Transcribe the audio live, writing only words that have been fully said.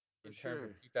For In terms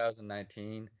of sure.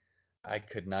 2019, I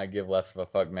could not give less of a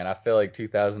fuck, man. I feel like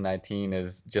 2019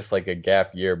 is just like a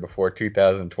gap year before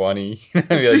 2020. I feel like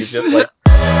it's just like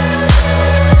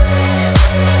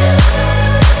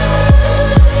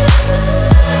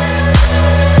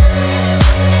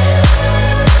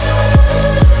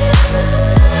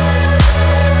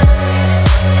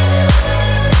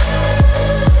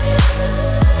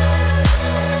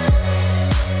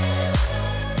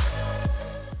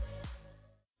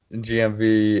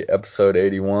GMV episode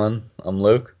 81. I'm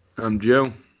Luke, I'm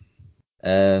Joe.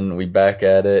 and we back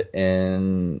at it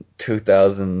in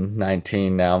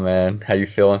 2019 now, man. How you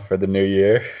feeling for the new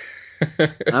year?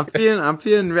 I'm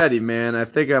feeling ready, man. I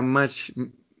think I'm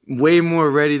way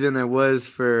more ready than I was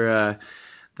for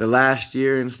the last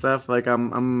year and stuff. Like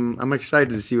I'm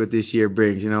excited to see what this year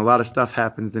brings. You know, a lot of stuff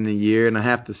happens in a year, and I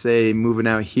have to say, moving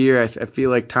out here, I feel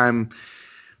like time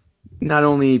not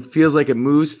only feels like it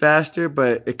moves faster,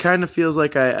 but it kind of feels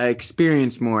like I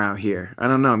experience more out here. I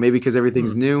don't know, maybe because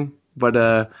everything's Hmm. new, but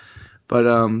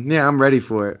yeah, I'm ready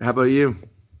for it. How about you?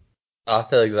 I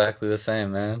feel exactly the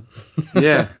same, man.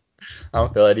 Yeah, I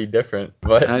don't feel any different.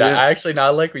 But yeah. I actually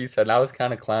not like what you said. And I was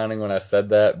kind of clowning when I said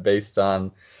that based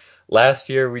on last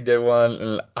year we did one,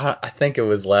 and I think it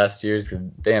was last year's. Cause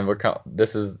damn,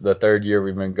 this is the third year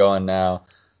we've been going now.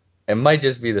 It might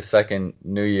just be the second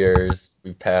New Year's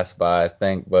we passed by, I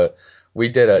think, but we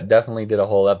definitely did a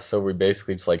whole episode where we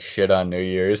basically just like shit on New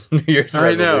Year's New Year's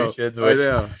I know, resolutions, I which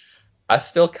know. I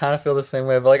still kind of feel the same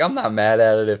way. But like I'm not mad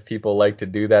at it if people like to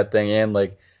do that thing and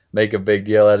like make a big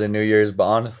deal out of New Year's. But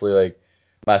honestly, like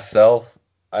myself,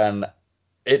 and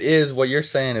it is what you're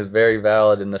saying is very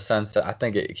valid in the sense that I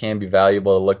think it can be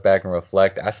valuable to look back and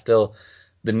reflect.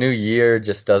 The new year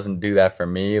just doesn't do that for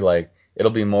me. Like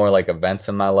it'll be more like events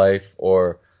in my life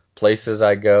or places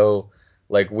I go.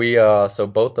 Like so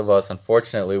both of us,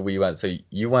 unfortunately, so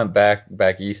you went back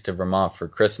east to Vermont for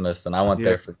Christmas, and I went Yeah,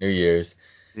 there for New Year's.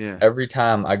 yeah. Every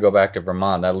time I go back to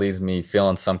Vermont, that leaves me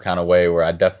feeling some kind of way where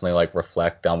I definitely like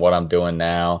reflect on what I'm doing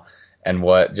now and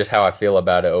what just how I feel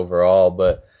about it overall.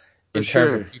 But For in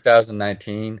terms of sure.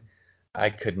 2019, I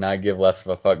could not give less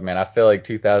of a fuck, man. I feel like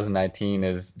 2019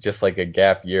 is just like a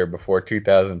gap year before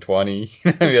 2020.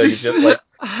 I feel like it's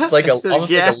like I feel almost like a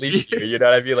gap leap year. year. You know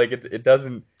what I mean? Like it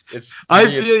doesn't. It's to I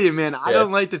me. It's feel you, man. I yeah.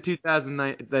 don't like the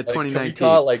 2009, the Like can we call 2019.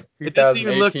 it like It doesn't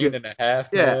even look 2018 good. and a half,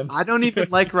 Yeah, man? I don't even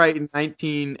like writing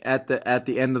 19 at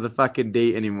the end of the fucking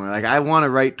date anymore. Like I want to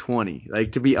write 20.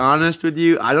 Like to be honest with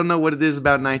you, I don't know what it is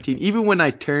about 19. Even when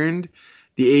I turned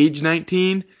the age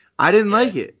 19, I didn't Yeah.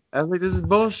 like it. I was like, this is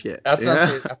bullshit. That's what I'm Yeah.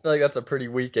 saying. I feel like that's a pretty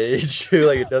weak age too.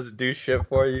 Like it doesn't do shit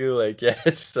for you. Like yeah,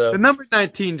 The so number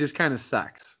 19 just kind of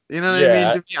sucks. You know what I mean?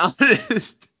 yeah. To be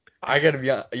honest. I gotta be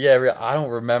yeah. I don't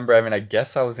remember. I mean, I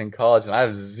guess I was in college and I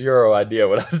have zero idea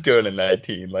what I was doing in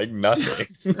 19. Like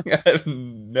nothing. I have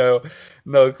no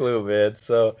clue, man.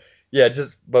 So yeah,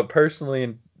 just but personally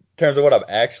in terms of what I'm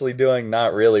actually doing,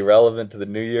 not really relevant to the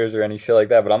New Year's or any shit like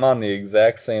that. But I'm on the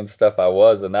exact same stuff I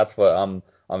was, and that's what I'm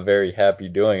very happy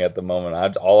doing at the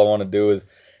moment. All I want to do is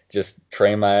just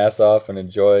train my ass off and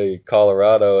enjoy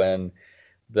Colorado and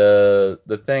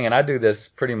the thing, and I do this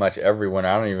pretty much every winter.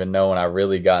 I don't even know when I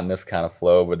really got in this kind of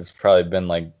flow, but it's probably been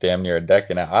like damn near a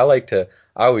decade now. I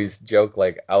always joke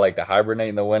like I like to hibernate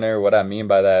in the winter. What I mean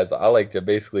by that is I like to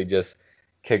basically just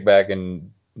kick back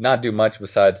and not do much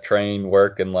besides train,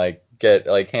 work, and like get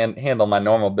like handle my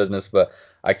normal business, but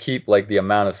I keep like the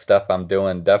amount of stuff I'm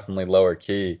doing definitely lower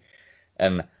key.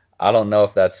 And I don't know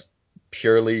if that's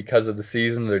purely because of the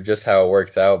seasons or just how it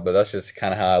works out, but that's just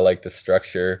kind of how I like to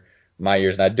structure my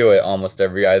years. And I do it almost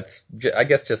every year. I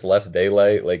guess just less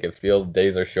daylight. Like it feels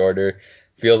days are shorter,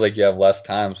 feels like you have less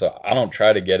time. So I don't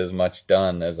try to get as much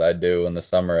done as I do in the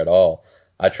summer at all.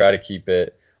 I try to keep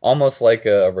it almost like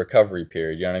a recovery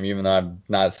period. You know what I mean? Even though I'm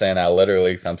not saying that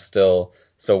literally, because I'm still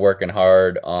working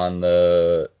hard on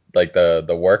the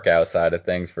workout side of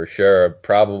things for sure.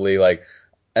 Probably like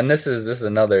and this is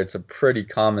another it's a pretty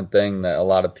common thing that a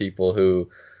lot of people who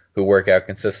work out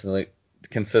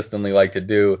consistently like to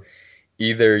do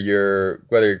either you're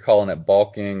whether you're calling it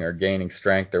bulking or gaining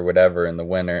strength or whatever in the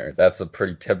winter that's a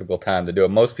pretty typical time to do it.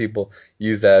 Most people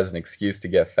use that as an excuse to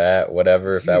get fat,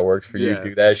 whatever. If that works for you, Yeah, do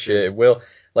for that shit. sure. It will.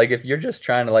 Like if you're just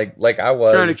trying to like I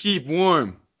Trying to was keep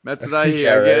warm. That's what I hear.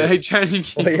 yeah, I get right. it. Trying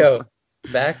to Well, keep yo, warm.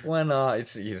 back when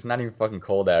it's not even fucking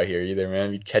cold out here either, man.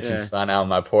 I'd be catching Yeah. sun out on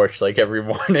my porch like every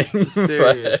morning. But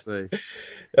Seriously.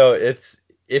 no, it's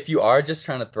if you are just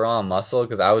trying to throw on muscle,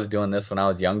 because I was doing this when I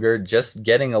was younger, just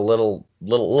getting a little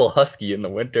husky in the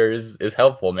winter is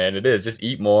helpful, man. It is. Just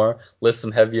eat more, lift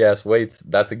some heavy ass weights.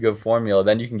 That's a good formula.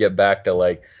 Then you can get back to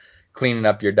like cleaning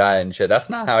up your diet and shit. That's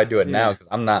not how I do it now Yeah. because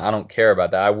I don't care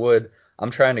about that.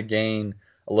 I'm trying to gain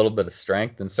a little bit of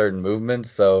strength in certain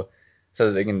movements. So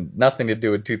it can nothing to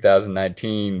do with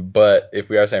 2019. But if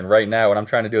we are saying right now, what I'm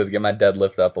trying to do is get my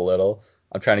deadlift up a little.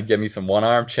 I'm trying to get me some one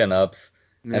arm chin ups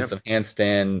and Yep. some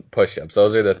handstand push ups.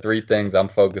 Those are the three things I'm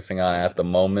focusing on at the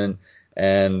moment.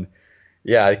 And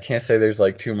yeah, I can't say there's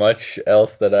like too much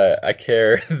else that I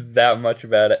care that much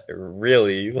about it,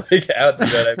 really. Like out,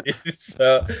 you know what I mean?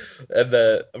 So, and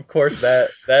of course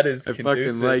that is I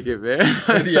fucking conducive like it,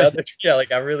 to the man. other. Yeah,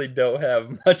 like I really don't have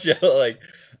much. Like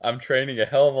I'm training a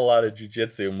hell of a lot of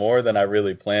jujitsu, more than I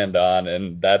really planned on,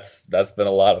 and that's been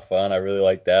a lot of fun. I really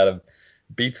like that. It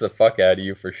beats the fuck out of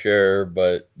you for sure,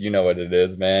 but you know what it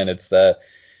is, man. It's that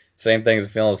same thing as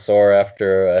feeling sore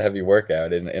after a heavy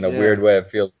workout. In a weird Yeah. way, it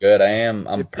feels good. I'm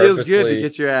It feels good to purposely,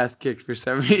 get your ass kicked for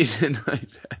some reason like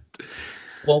that.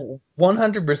 well,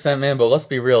 100%, man, but let's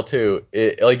be real too.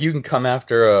 Like you can come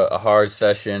after a hard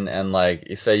session and like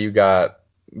you say you got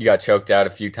choked out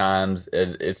a few times.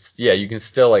 It's yeah, you can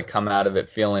still like come out of it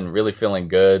feeling really feeling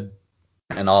good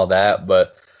and all that,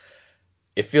 but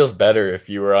it feels better if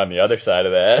you were on the other side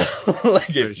of that.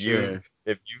 Like For sure.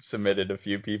 if you've submitted a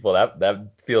few people,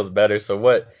 that feels better. So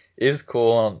what is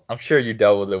cool, I'm sure you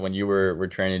dealt with it when you were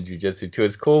training jujitsu too.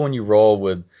 It's cool when you roll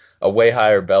with a way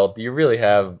higher belt that you really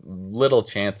have little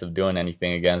chance of doing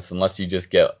anything against unless you just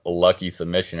get a lucky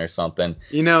submission or something.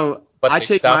 You know, But I they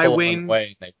take stop my along the wins. way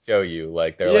and they show you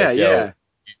like they're Yeah, like, yo, yeah.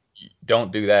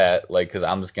 don't do that, like, because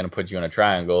I'm just gonna put you in a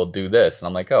triangle, do this, and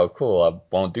I'm like, oh, cool, I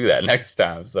won't do that next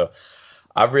time. So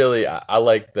I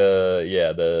like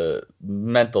the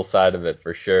mental side of it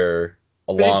for sure,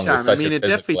 Big along with time. I such a mean, it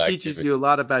definitely physical teaches activity. you a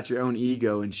lot about your own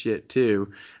ego and shit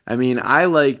too. I mean, I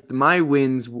like my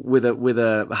wins with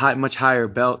a much higher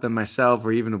belt than myself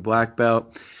or even a black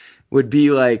belt would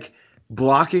be like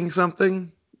blocking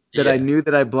something that I Yeah, knew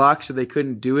that I blocked so they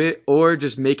couldn't do it, or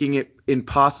just making it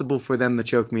impossible for them to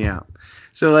choke me out.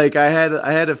 So like I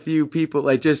had a few people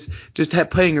like just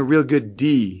had playing a real good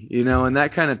D, and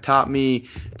that kind of taught me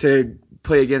to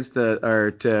play against the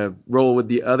or to roll with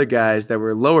the other guys that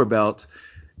were lower belts.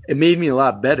 It made me a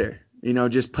lot better.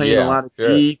 Just playing a yeah, lot of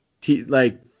sure,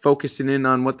 like focusing in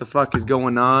on what the fuck is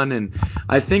going on. And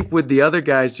I think with the other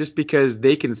guys, just because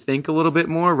they can think a little bit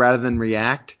more rather than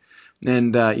react.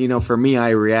 And for me, I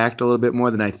react a little bit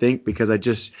more than I think because I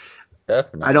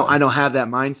definitely. don't have that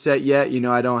mindset yet.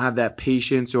 I don't have that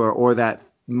patience or that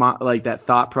like that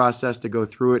thought process to go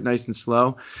through it nice and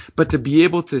slow. But to be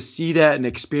able to see that and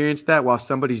experience that while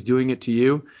somebody's doing it to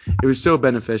you, it was so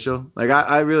beneficial. Like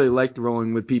I really liked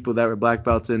rolling with people that were black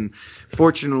belts, and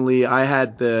fortunately, I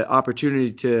had the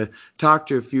opportunity to talk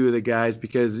to a few of the guys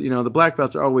because the black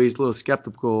belts are always a little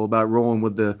skeptical about rolling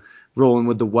with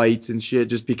the whites and shit,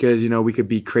 just because we could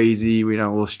be crazy, a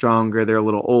little stronger, they're a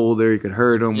little older, you could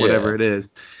hurt them, whatever Yeah, it is.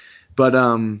 But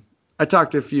I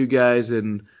talked to a few guys,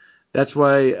 and that's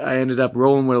why I ended up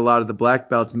rolling with a lot of the black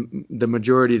belts the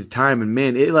majority of the time. And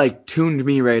man, it like tuned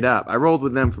me right up. I rolled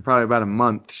with them for probably about a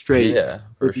month straight yeah,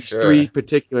 for with these three sure.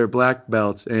 particular black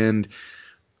belts. And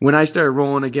when I started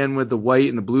rolling again with the white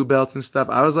and the blue belts and stuff,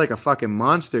 I was like a fucking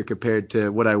monster compared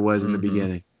to what I was in the Hmm.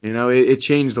 beginning. It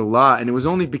changed a lot, and it was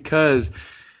only because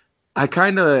I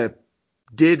kind of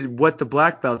did what the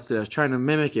black belts did. I was trying to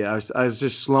mimic it. I was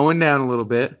just slowing down a little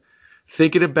bit,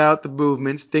 thinking about the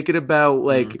movements, thinking about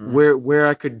like Hmm. where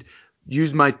I could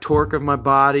use my torque of my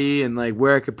body and like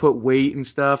where I could put weight and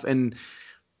stuff. And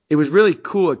it was really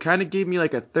cool. It kind of gave me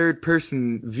like a third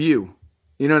person view.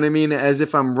 You know what I mean? As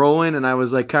if I'm rolling and I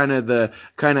was like kind of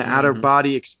outer Hmm.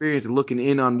 body experience looking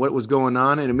in on what was going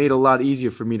on, and it made it a lot easier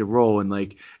for me to roll and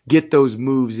like get those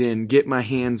moves in, get my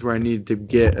hands where I needed to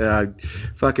get,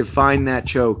 fucking find that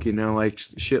choke, like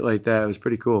shit like that. It was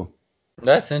pretty cool.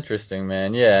 That's interesting,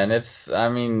 man. Yeah, and I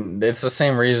mean, it's the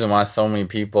same reason why so many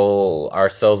people,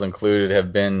 ourselves included,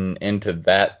 have been into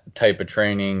that type of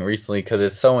training recently because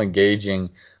it's so engaging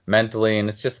mentally, and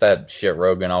it's just that shit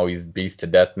Rogan always beats to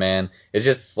death, man. It's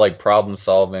just like problem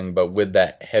solving, but with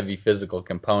that heavy physical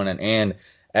component and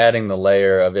adding the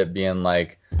layer of it being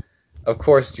like, of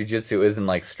course, jujitsu isn't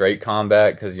like straight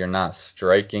combat because you're not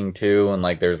striking too, and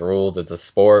like there's rules, it's a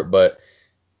sport, but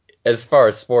as far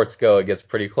as sports go, it gets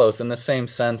pretty close in the same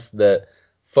sense that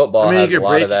I football mean, has you a could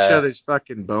lot of break each that. other's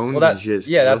fucking Well, bones and shit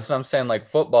yeah, still. that's what I'm saying. Like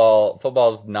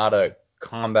football's not a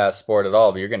combat sport at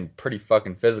all, but you're getting pretty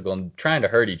fucking physical and trying to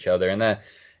hurt each other. And then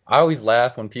I always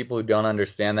laugh when people who don't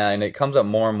understand that, and it comes up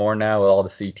more and more now with all the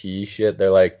CTE shit.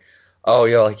 They're like, "Oh,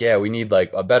 yo, like yeah, we need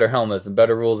like a better helmets and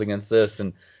better rules against this."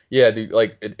 And yeah, dude,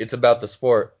 like it's about the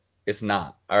sport. It's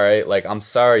not. All right. Like I'm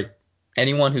sorry,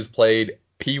 anyone who's played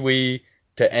Pee Wee,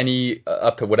 to any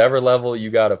up to whatever level you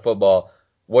got at football,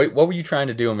 what were you trying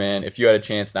to do, man? If you had a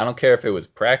chance, and I don't care if it was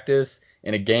practice,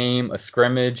 in a game, a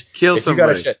scrimmage, Kill if you got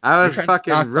a somebody. shot, I you're was trying to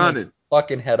fucking knock someone's running.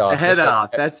 fucking head The off, head just like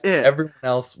off. That's it. everyone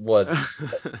else was.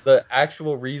 The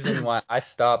actual reason why I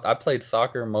stopped, I played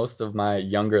soccer most of my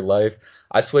younger life.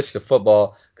 I switched to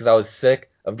football because I was sick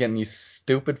of getting these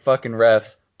stupid fucking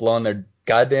refs blowing their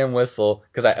goddamn whistle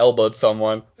because I elbowed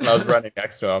someone when I was running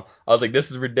next to him. I was like,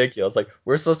 this is ridiculous. Like,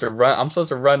 we're supposed to run. I'm supposed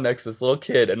to run next to this little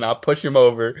kid and not push him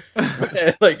over.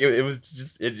 Like, it was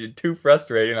just too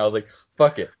frustrating. I was like,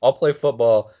 fuck it. I'll play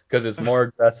football because it's more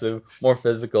aggressive, more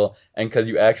physical, and because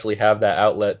you actually have that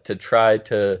outlet to try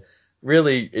to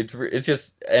really it's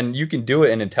just, and you can do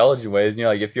it in intelligent ways. You know,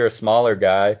 like if you're a smaller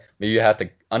guy, maybe you have to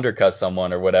undercut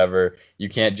someone or whatever. You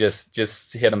can't just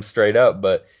hit them straight up,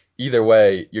 but either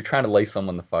way, you're trying to lay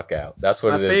someone the fuck out. That's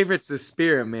what My it is. favorite's the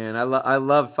spirit, man.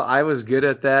 I was good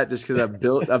at that just because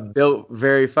I built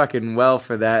very fucking well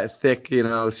for that. Thick,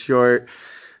 short,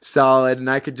 solid, and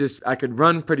I could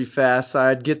run pretty fast. So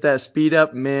I'd get that speed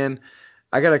up, man.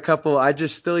 I got a couple. I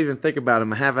just still even think about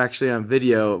them. I have actually on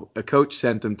video. A coach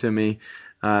sent them to me,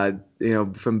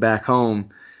 from back home,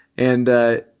 and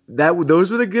those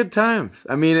were the good times.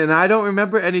 I mean, and I don't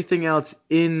remember anything else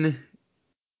in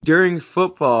during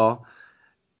football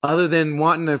other than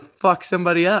wanting to fuck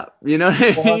somebody up. You know what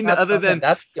I Well, mean? that's Other what I'm saying. than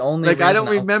That's the only like I reason don't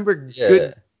I'm, remember yeah.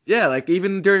 good yeah, like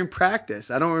even during practice,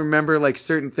 I don't remember like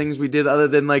certain things we did other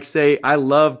than like say I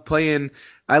loved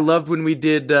when we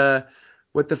did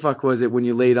what the fuck was it when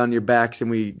you laid on your backs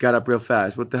and we got up real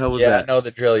fast? What the hell was Yeah, I that? know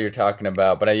the drill you're talking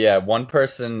about, but yeah, one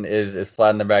person is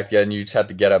flat in the back, the other, and you just have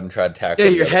to get up and try to Yeah, tackle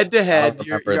the you're other. head to I don't head.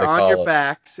 remember You're the on your call.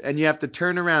 backs, and you have to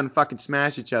turn around and fucking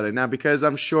smash each other. Now, because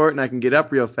I'm short and I can get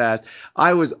up real fast,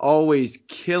 I was always So,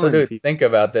 killing dude, people. think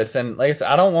about this. And like I said,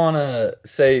 I don't want to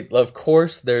say, of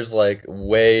course, there's like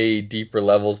way deeper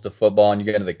levels to football, and you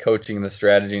get into the coaching and the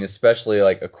strategy, and especially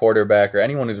like a quarterback or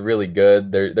anyone who's really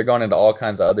good, they're going into all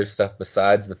kinds of other stuff besides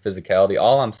the physicality.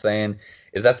 All I'm saying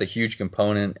is that's a huge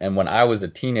component. And when I was a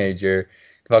teenager,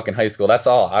 fucking high school, that's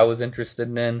all I was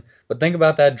interested in. But think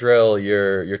about that drill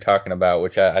you're talking about,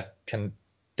 which I can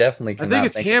definitely I think cannot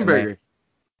it's think of the name. hamburger.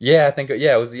 Yeah, I think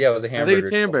it was a I think it's hamburger drill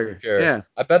for hamburger. sure. Yeah.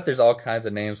 I bet there's all kinds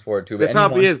of names for it too, but There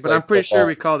probably anyone who is, but I'm played pretty sure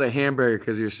we football, called it hamburger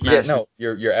because you're yeah, smashing. no,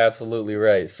 you're absolutely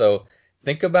right. So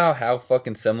think about how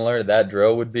fucking similar that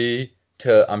drill would be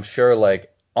to, I'm sure, like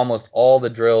almost all the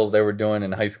drills they were doing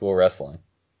in high school wrestling.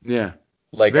 Yeah.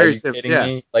 Like, are Very you simple. kidding Yeah.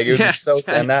 me? Like, it would be Yeah. so, and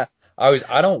Exactly. that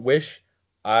I don't wish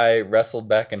I wrestled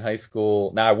back in high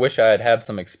school. Now, I wish I had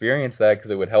some experience that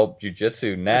because it would help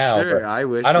jujitsu For now, sure. but I I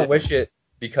wish. don't Yeah. wish it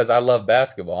because I love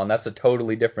basketball, and that's a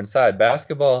totally different side.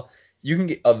 Basketball, you can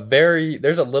get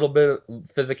there's a little bit of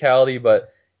physicality,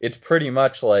 but it's pretty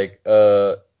much like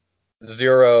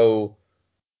zero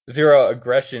zero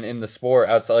aggression in the sport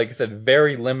outside. Like I said,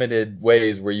 very limited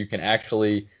ways where you can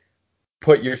actually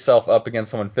put yourself up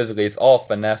against someone physically. It's all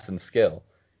finesse and skill.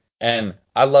 And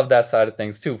I love that side of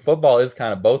things too. Football is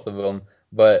kind of both of them,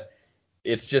 but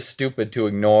it's just stupid to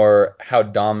ignore how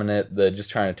dominant the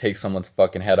just trying to take someone's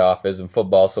fucking head off is in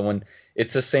football. So when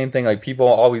it's the same thing, like people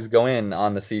always go in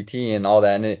on the CT and all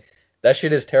that, and that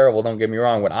shit is terrible. Don't get me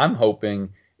wrong. What I'm hoping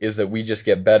is that we just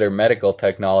get better medical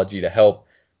technology to help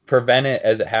prevent it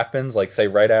as it happens. Like say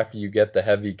right after you get the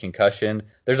heavy concussion,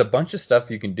 there's a bunch of stuff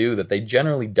you can do that they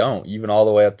generally don't, even all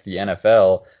the way up to the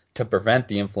NFL, to prevent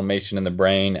the inflammation in the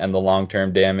brain and the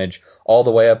long-term damage, all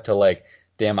the way up to like,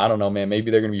 damn, I don't know, man,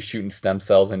 maybe they're gonna be shooting stem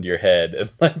cells into your head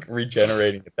and like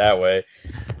regenerating it that way.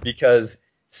 Because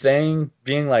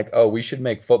being like, oh, we should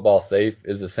make football safe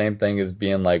is the same thing as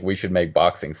being like, we should make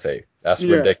boxing safe. That's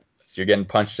Yeah. ridiculous. You're getting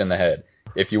punched in the head.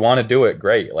 If you want to do it,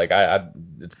 great. Like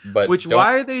but Which don't.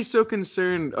 why are they so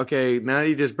concerned? Okay, now that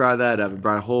you just brought that up, it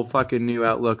brought a whole fucking new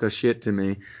outlook of shit to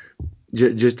me.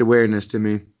 Just awareness to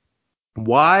me.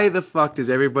 Why the fuck does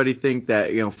everybody think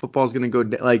that football's gonna go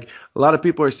like a lot of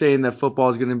people are saying that football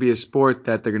is gonna be a sport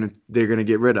that they're gonna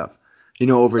get rid of,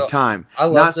 over So time. I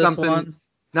love Not this something, one.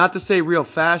 not to say real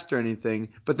fast or anything,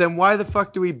 but then why the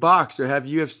fuck do we box or have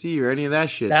UFC or any of that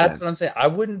shit That's then? what I'm saying. I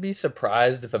wouldn't be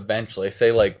surprised if eventually,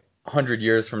 say like 100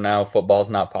 years from now, football's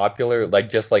not popular. Like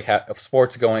just like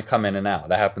sports come in and out.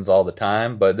 That happens all the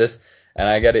time. But this, and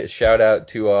I got to shout out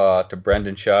to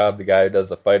Brendan Schaub, the guy who does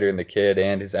the Fighter and the Kid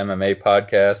and his MMA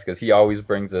podcast, because he always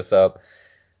brings this up.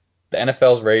 The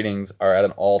NFL's ratings are at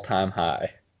an all-time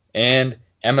high, and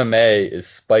MMA is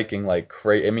spiking like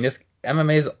crazy. I mean,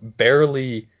 MMA is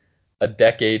barely a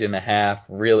decade and a half,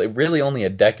 really only a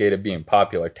decade of being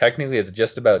popular. Technically, it's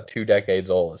just about 2 decades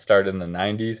old. It started in the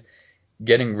 90s,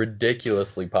 getting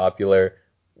ridiculously popular.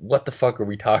 what the fuck are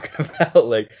we talking about?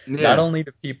 Like, not Yeah. only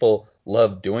do people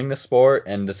love doing the sport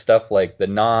and the stuff like the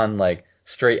non like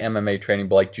straight MMA training,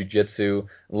 but like jujitsu,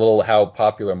 a little how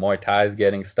popular Muay Thai is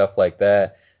getting, stuff like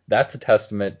that. That's a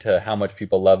testament to how much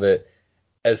people love it.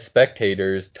 As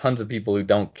spectators, tons of people who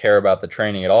don't care about the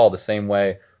training at all, the same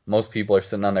way most people are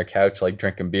sitting on their couch like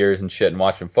drinking beers and shit and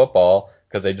watching football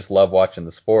because they just love watching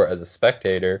the sport as a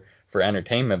spectator for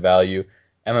entertainment value.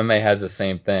 MMA has the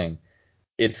same thing.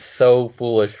 It's so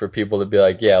foolish for people to be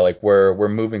like, yeah, like we're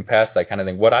moving past that kind of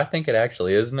thing. What I think it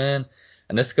actually is, man,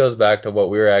 and this goes back to what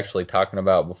we were actually talking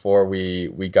about before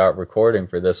we got recording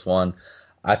for this one.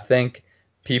 I think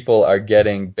people are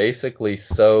getting basically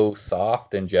so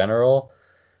soft in general.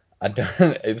 I don't,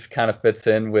 it just kind of fits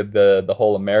in with the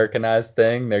whole Americanized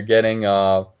thing. They're getting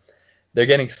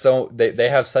so they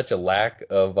have such a lack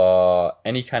of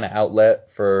any kind of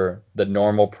outlet for the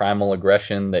normal primal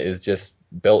aggression that is just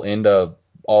built into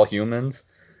all humans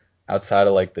outside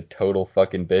of like the total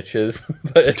fucking bitches.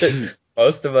 But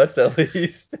most of us at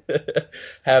least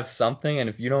have something, and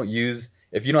if you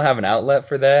don't have an outlet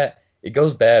for that, it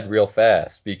goes bad real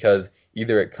fast because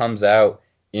either it comes out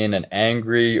in an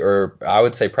angry or I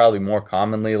would say probably more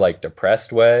commonly like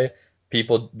depressed way.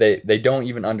 People they don't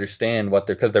even understand what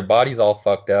they're because their body's all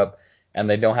fucked up and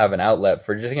they don't have an outlet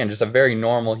for just a very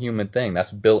normal human thing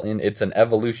that's built in. It's an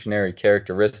evolutionary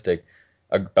characteristic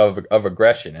of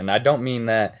aggression, and I don't mean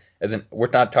that as in we're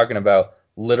not talking about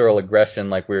literal aggression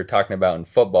like we were talking about in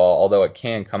football, although it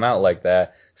can come out like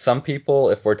that. Some people,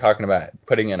 if we're talking about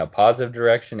putting in a positive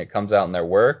direction, it comes out in their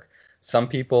work. Some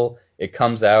people, it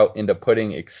comes out into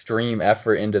putting extreme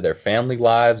effort into their family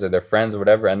lives or their friends or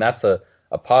whatever, and that's a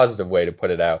positive way to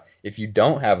put it out. If you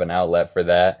don't have an outlet for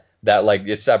that, that like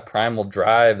it's that primal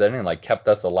drive that like kept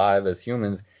us alive as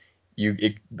humans,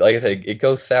 like I said, it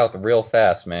goes south real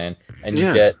fast, man, and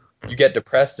Yeah. you get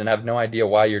depressed and have no idea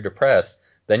why you're depressed.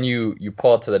 Then you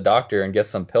pull it to the doctor and get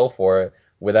some pill for it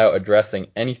without addressing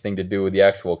anything to do with the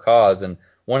actual cause. And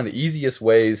one of the easiest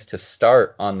ways to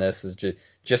start on this is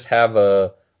just have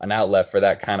a an outlet for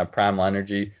that kind of primal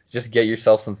energy. Just get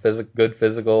yourself some good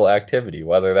physical activity,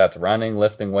 whether that's running,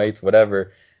 lifting weights,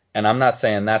 whatever. And I'm not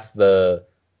saying that's the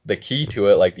key to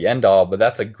it, like the end all, but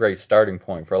that's a great starting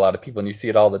point for a lot of people, and you see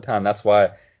it all the time. That's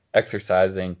why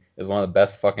exercising is one of the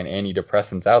best fucking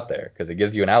antidepressants out there because it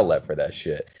gives you an outlet for that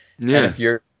shit. And Yeah. if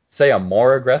you're, say, a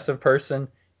more aggressive person,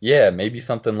 yeah, maybe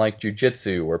something like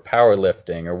jujitsu or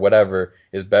powerlifting or whatever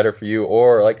is better for you.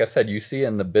 Or, like I said, you see it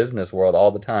in the business world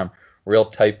all the time. Real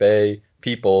type A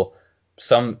people,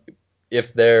 some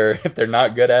if they're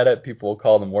not good at it, people will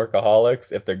call them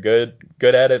workaholics. If they're good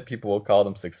at it, people will call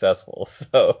them successful.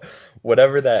 So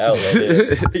whatever that outlet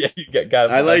is, yeah, you got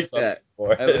to I find like something that.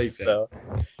 for I it. like that. So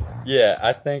yeah,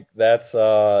 I think that's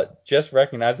just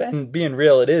recognized and being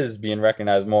real, it is being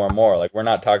recognized more and more. Like we're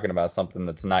not talking about something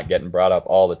that's not getting brought up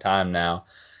all the time now.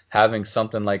 Having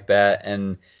something like that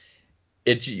and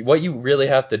it's what you really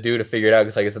have to do to figure it out.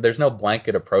 Because like I said, there's no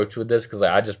blanket approach with this. Because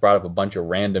like, I just brought up a bunch of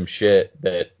random shit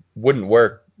that wouldn't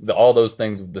work. All those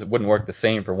things that wouldn't work the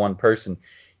same for one person.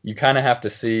 You kind of have to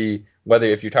see whether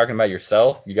if you're talking about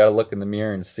yourself, you got to look in the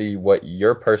mirror and see what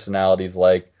your personality's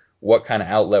like, what kind of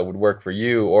outlet would work for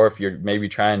you, or if you're maybe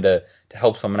trying to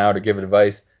help someone out or give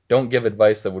advice, don't give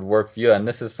advice that would work for you. And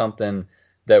this is something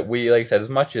that we, like I said, as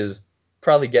much as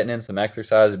probably getting in some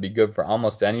exercise would be good for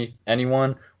almost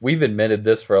anyone. We've admitted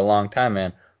this for a long time,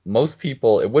 man. Most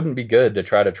people, it wouldn't be good to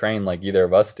try to train like either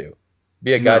of us do.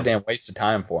 Be a No. goddamn waste of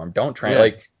time for them. Don't train Yeah.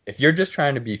 like if you're just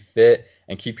trying to be fit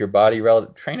and keep your body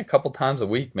relative. Train a couple times a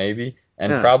week maybe,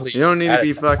 and Yeah. probably You don't need to add be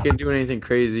it. fucking doing anything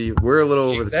crazy. We're a little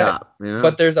over the Exactly. top, you know?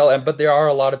 But there are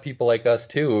a lot of people like us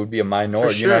too. It would be a For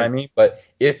minority, you know what I sure. mean? But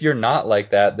if you're not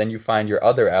like that, then you find your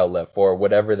other outlet for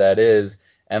whatever that is.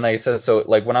 And like I said, so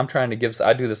like when I'm trying to give,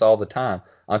 I do this all the time.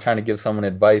 I'm trying to give someone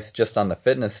advice just on the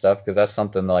fitness stuff because that's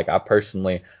something that, like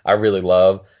I really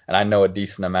love and I know a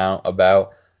decent amount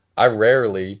about. I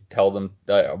rarely tell them,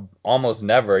 almost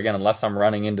never, again, unless I'm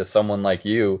running into someone like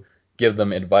you, give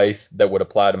them advice that would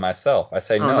apply to myself. I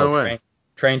say Oh, no, no way.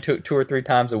 train two or three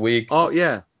times a week, Oh,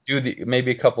 yeah. do the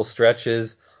maybe a couple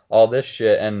stretches, all this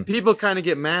shit, and People kind of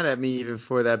get mad at me even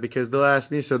for that because they'll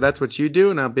ask me, so that's what you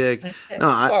do? And I'll be like, no,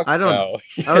 fuck I don't. no.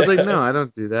 I was like, no, I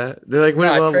don't do that. They're like, No,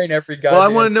 I well, train every I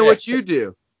want goddamn to know day. what you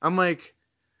do. I'm like,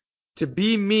 to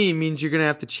be me means you're gonna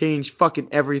have to change fucking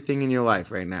everything in your life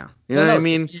right now. You know Well, what I no, to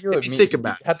mean? be you, If you think you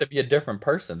about it. have to be a different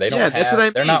person. Yeah, that's what I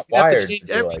They're mean. not You have to wired change to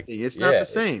be like, everything. It's not yeah, the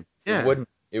same. it Yeah. wouldn't,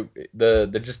 they're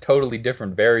just totally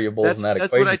different variables in that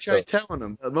That's what I equation. try So telling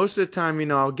them. But most of the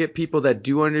time, I'll get people that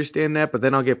do understand that, but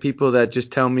then I'll get people that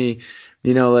just tell me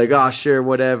like, oh, sure,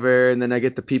 whatever. And then I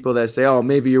get the people that say, oh,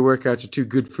 maybe your workouts are too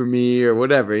good for me or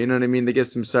whatever. You know what I mean? They get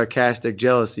some sarcastic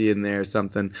jealousy in there or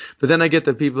something. But then I get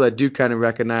the people that do kind of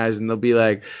recognize and they'll be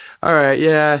like, all right,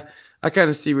 yeah, I kind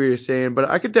of see what you're saying, but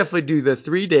I could definitely do the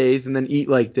 3 days and then eat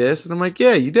like this. And I'm like,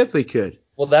 yeah, you definitely could.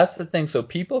 Well, that's the thing. So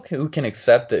people who can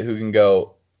accept it, who can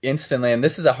go instantly, and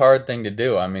this is a hard thing to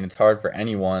do. I mean, it's hard for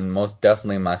anyone, most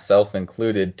definitely myself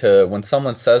included, to when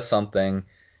someone says something,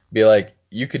 be like,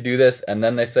 you could do this, and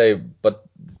then they say, but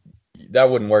that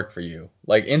wouldn't work for you.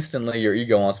 Like instantly, your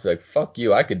ego wants to be like, fuck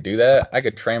you, I could do that. I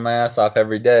could train my ass off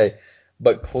every day.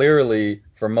 But clearly,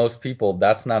 for most people,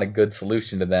 that's not a good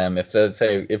solution to them. If they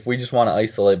say, if we just want to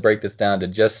isolate, break this down to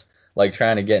just like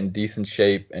trying to get in decent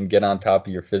shape and get on top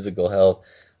of your physical health,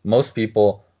 most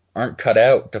people aren't cut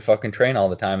out to fucking train all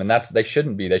the time, and that's they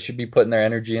shouldn't be. They should be putting their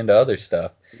energy into other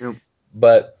stuff. Yep.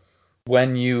 But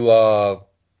when you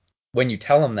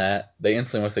tell them that, they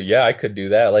instantly want to say, "Yeah, I could do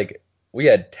that." Like, well,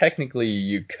 yeah, technically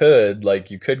you could,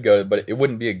 like, you could go, but it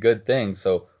wouldn't be a good thing.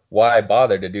 So why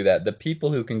bother to do that? The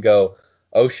people who can go,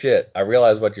 "Oh shit, I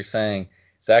realize what you're saying.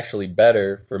 It's actually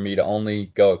better for me to only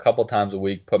go a couple times a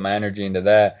week, put my energy into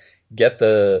that, get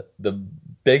the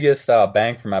biggest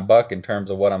bang for my buck in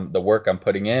terms of the work I'm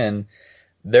putting in."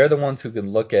 They're the ones who can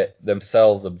look at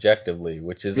themselves objectively,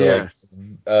 which is like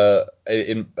Yes.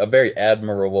 in a very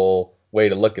admirable way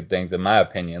to look at things, in my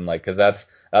opinion. Like, because that's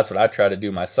what I try to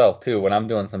do myself too. When I'm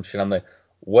doing some shit, I'm like,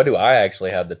 what do I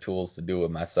actually have the tools to do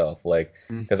with myself? Like,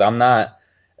 Mm. because I'm not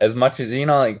as much as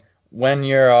like when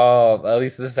you're at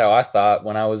least this is how I thought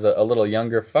when I was a little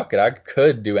younger. Fuck it, I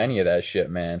could do any of that shit,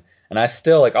 man. And I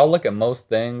still like I'll look at most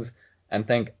things and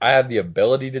think I have the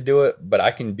ability to do it, but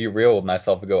I can be real with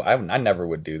myself and go, I never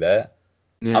would do that.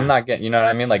 I'm Yeah. not getting, you know what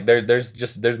I mean? Like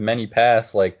there's many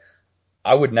paths. Like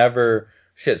I would never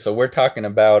shit. So we're talking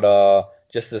about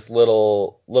just this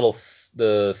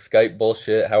the Skype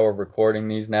bullshit. How we're recording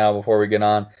these now before we get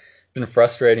on. It's been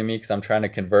frustrating me because I'm trying to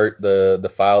convert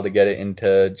the file to get it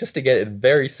into just to get it a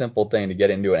very simple thing to get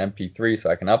it into an MP3 so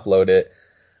I can upload it.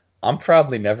 I'm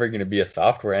probably never going to be a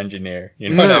software engineer. You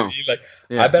know what I No. mean? Like,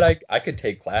 I Yeah. bet I could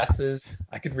take classes.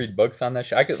 I could read books on that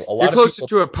shit. A You're lot of closer people,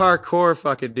 to a parkour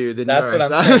fucking dude than you that's are.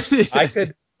 what I'm So.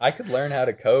 saying. I could learn how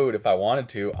to code if I wanted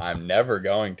to. I'm never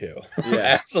going to. Yeah.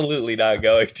 Absolutely not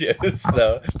going to.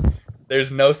 So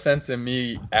there's no sense in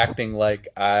me acting like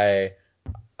I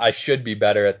should be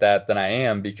better at that than I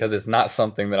am because it's not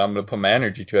something that I'm going to put my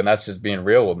energy to, and that's just being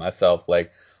real with myself.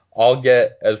 Like I'll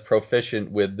get as proficient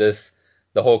with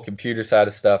the whole computer side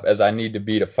of stuff as I need to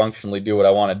be to functionally do what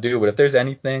I want to do. But if there's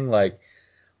anything like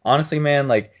honestly, man,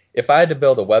 like if I had to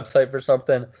build a website for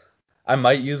something, I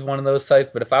might use one of those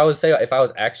sites. But if I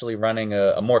was actually running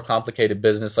a more complicated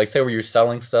business, like say where you're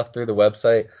selling stuff through the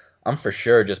website, I'm for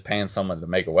sure just paying someone to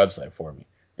make a website for me.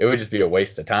 It would just be a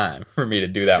waste of time for me to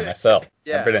do that myself. I'm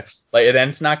Yeah. pretty like, and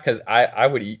it's not because I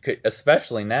would eat,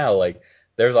 especially now. Like,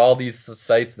 there's all these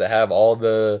sites that have all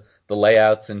the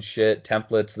layouts and shit,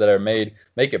 templates that are make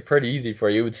it pretty easy for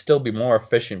you. It would still be more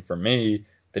efficient for me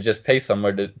to just pay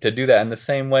somewhere to do that in the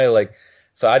same way. Like,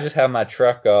 so I just have my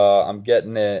truck. I'm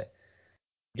getting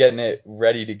it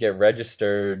ready to get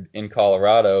registered in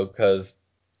Colorado because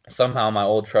somehow my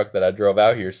old truck that I drove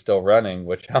out here is still running,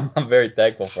 which I'm very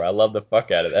thankful for. I love the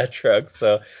fuck out of that truck.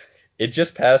 So it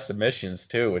just passed emissions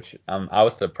too, which I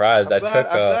was surprised. I'm I glad.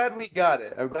 took I'm glad we got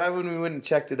it. I'm glad when we went and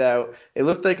checked it out, it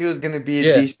looked like it was going to be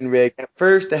a yeah, decent rig. At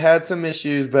first, it had some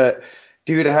issues, but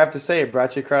dude, I have to say, it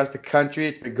brought you across the country.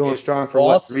 It's been going it strong for well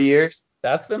what, also 3 years?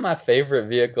 that's been my favorite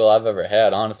vehicle I've ever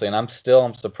had, honestly, and I'm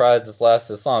surprised it's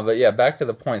lasted this long. But yeah, back to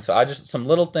the point. So I just some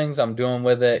little things I'm doing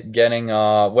with it, getting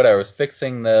whatever, was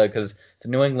fixing the because it's a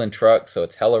New England truck, so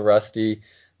it's hella rusty.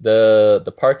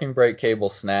 The parking brake cable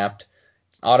snapped.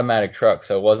 It's an automatic truck,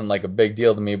 so it wasn't like a big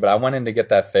deal to me. But I went in to get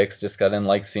that fixed just 'cause I didn't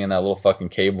like seeing that little fucking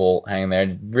cable hanging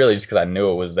there. Really, just because I knew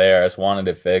it was there. I just wanted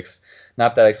it fixed.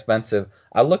 Not that expensive.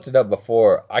 I looked it up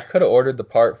before. I could have ordered the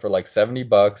part for like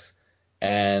 $70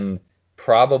 and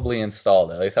probably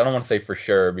installed it. At least I don't want to say for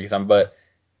sure but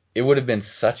it would have been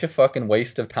such a fucking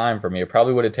waste of time for me. It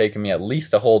probably would have taken me at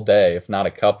least a whole day, if not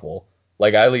a couple.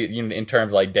 Like in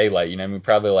terms of like daylight, I mean,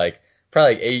 probably like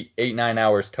 8, 9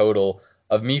 hours total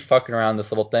of me fucking around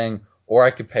this little thing, or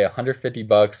I could pay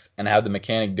 $150 and have the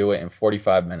mechanic do it in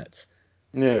 45 minutes.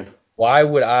 Yeah. Why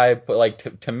would I put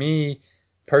like to me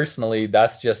personally,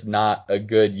 that's just not a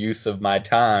good use of my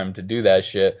time to do that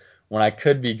shit when I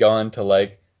could be going to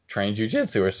like train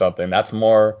jujitsu or something. That's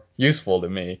more useful to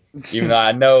me. Even though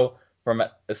I know from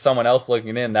someone else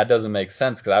looking in that doesn't make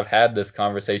sense because I've had this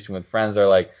conversation with friends that are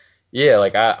like, yeah,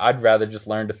 like I'd rather just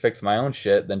learn to fix my own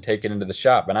shit than take it into the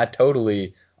shop. And I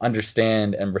totally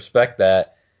understand and respect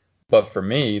that. But for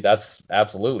me, that's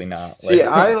absolutely not. See, Like,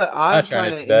 I'm I'm not trying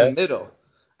kind to of do in the that. middle.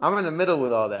 I'm in the middle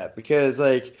with all that because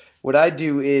like what I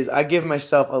do is I give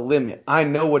myself a limit. I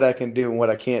know what I can do and what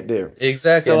I can't do.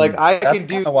 Exactly, So like and I that's can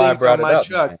kind do of why I things on brought it my up,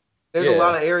 truck. man. There's a Yeah,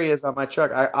 lot of areas on my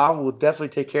truck. I will definitely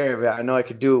take care of it. I know I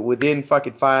could do it within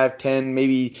fucking 5, 10,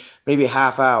 maybe a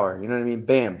half hour. You know what I mean?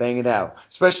 Bam, bang it out.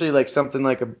 Especially like something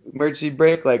like a emergency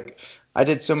brake. Like I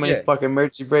did so many yeah. fucking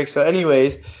emergency brakes. So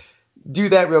anyways, do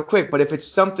that real quick. But if it's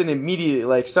something immediate,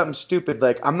 like something stupid,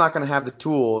 like I'm not gonna have the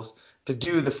tools to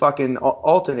do the fucking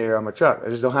alternator on my truck. I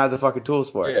just don't have the fucking tools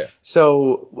for it. Yeah.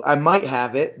 So I might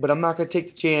have it, but I'm not gonna take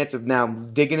the chance of now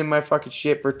digging in my fucking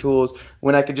shit for tools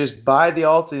when I could just buy the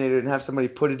alternator and have somebody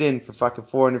put it in for fucking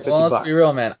 450 Well, let's be bucks.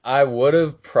 real, man. I would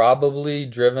have probably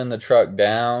driven the truck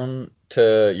down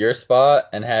to your spot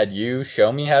and had you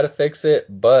show me how to fix it,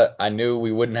 but I knew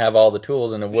we wouldn't have all the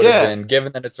tools, and it would have Yeah, been,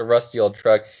 given that it's a rusty old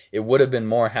truck, it would have been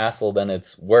more hassle than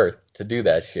it's worth to do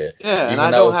that shit. yeah, and Even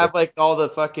I though don't if have it's, like all the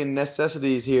fucking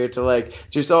necessities here to like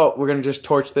just oh we're gonna just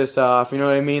torch this off, you know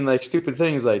what I mean? Like stupid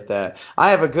things like that.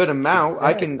 I have a good amount.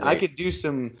 I exactly, could do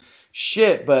some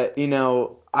shit, but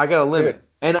I got a dude, limit.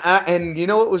 And you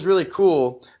know what was really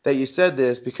cool that you said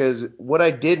this because what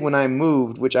I did when I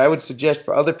moved, which I would suggest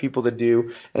for other people to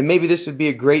do, and maybe this would be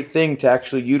a great thing to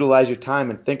actually utilize your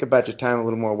time and think about your time a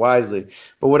little more wisely.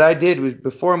 But what I did was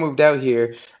before I moved out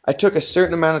here, I took a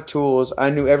certain amount of tools.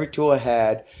 I knew every tool I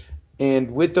had.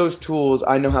 And with those tools,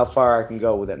 I know how far I can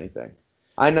go with anything.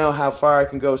 I know how far I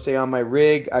can go, say on my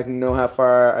rig. I can know how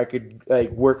far I could like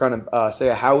work on say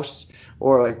a house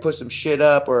or like put some shit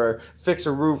up or fix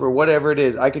a roof or whatever it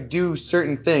is. I could do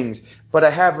certain things, but I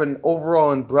have an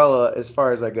overall umbrella as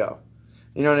far as I go.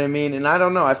 You know what I mean? And I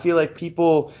don't know. I feel like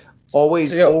people so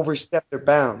always yo, overstep their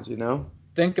bounds. You know?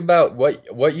 think about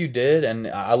what you did, and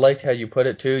I liked how you put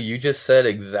it too. You just said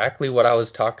exactly what I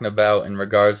was talking about in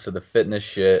regards to the fitness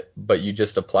shit, but you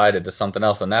just applied it to something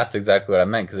else, and that's exactly what I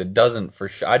meant because it doesn't for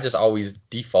sure. I just always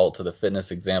default to the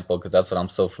fitness example because that's what I'm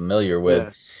so familiar with.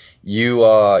 Yeah.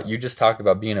 You just talked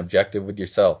about being objective with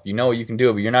yourself. You know what you can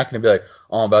do, but you're not going to be like,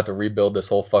 "Oh, I'm about to rebuild this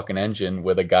whole fucking engine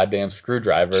with a goddamn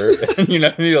screwdriver." You know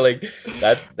what I mean? Like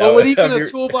Well, with that even would a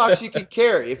be toolbox you can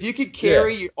carry, if you could yeah,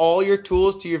 carry all your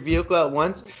tools to your vehicle at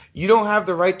once, you don't have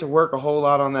the right to work a whole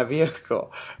lot on that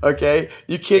vehicle. Okay?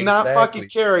 You cannot fucking exactly.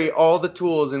 carry all the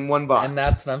tools in one And box.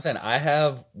 that's what I'm saying.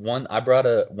 I brought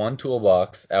a one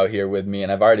toolbox out here with me,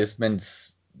 and I've already, it's been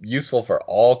useful for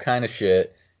all kind of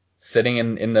shit, sitting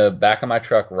in the back of my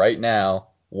truck right now.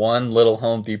 One little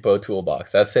Home Depot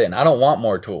toolbox. That's it. And I don't want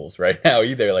more tools right now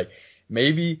either. Like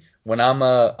maybe when I'm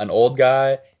an old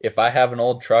guy, if I have an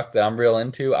old truck that I'm real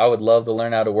into, I would love to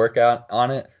learn how to work out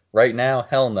on it. Right now,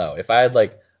 hell no. If I had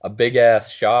like a big ass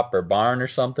shop or barn or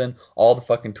something, all the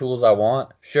fucking tools I want,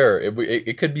 sure,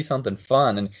 it could be something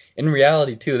fun. And in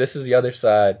reality, too, this is the other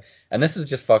side, and this is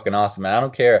just fucking awesome, man. I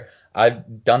don't care.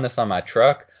 I've done this on my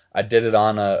truck. I did it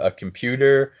on a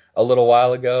computer a little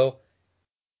while ago.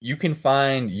 You can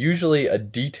find usually a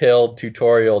detailed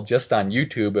tutorial just on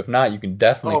YouTube. If not, you can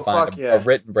definitely Oh, find fuck a yeah.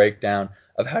 written breakdown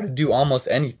of how to do almost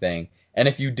anything. And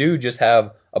if you do just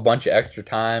have a bunch of extra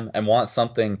time and want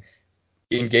something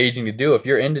engaging to do. If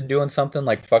you're into doing something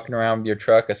like fucking around with your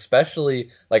truck, especially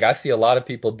like I see a lot of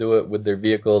people do it with their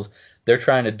vehicles, they're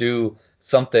trying to do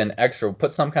something extra,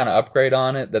 put some kind of upgrade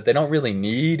on it that they don't really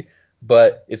need,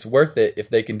 but it's worth it if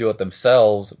they can do it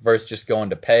themselves versus just going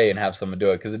to pay and have someone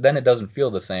do it because then it doesn't feel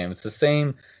the same. It's the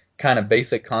same kind of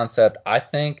basic concept, I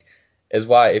think, is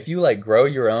why if you like grow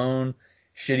your own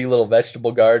shitty little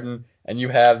vegetable garden and you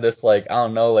have this like I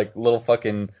don't know like little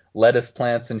fucking lettuce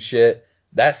plants and shit,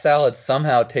 that salad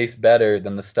somehow tastes better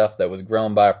than the stuff that was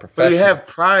grown by a But you professional have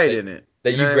pride that, in it.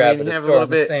 that You know you what I grab mean? at You a have a store. little In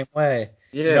the bit. same way,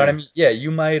 you know what I Yeah. mean? Yeah,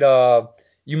 you might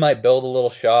build a little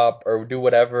shop or do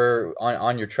whatever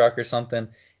on your truck or something.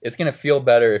 It's gonna feel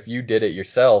better if you did it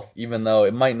yourself, even though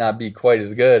it might not be quite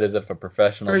as good as if a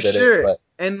professional For did it. sure. But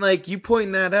And like you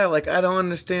pointing that out, like I don't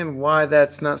understand why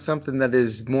that's not something that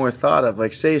is more thought of.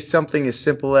 Like say something as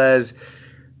simple as,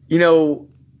 you know,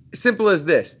 simple as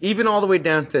this, even all the way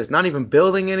down to this, not even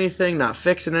building anything, not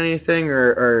fixing anything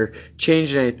or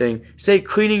changing anything. Say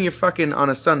cleaning your fucking on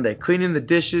a Sunday, cleaning the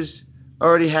dishes,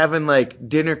 already having like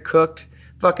dinner cooked,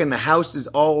 fucking the house is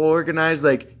all organized,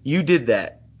 like you did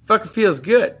that. Fucking feels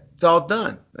good. It's all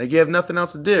done. Like you have nothing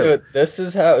else to do. dude, this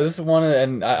is one of,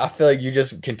 and I feel like you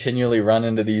just continually run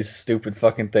into these stupid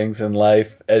fucking things in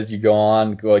life as you go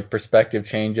on, like perspective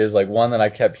changes. Like one that I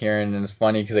kept hearing, and it's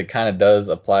funny because it kind of does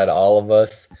apply to all of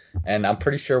us. And I'm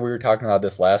pretty sure we were talking about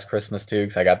this last Christmas too,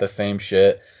 because I got the same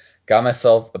shit. Got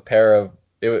myself a pair of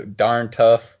darn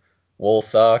tough wool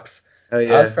socks. Oh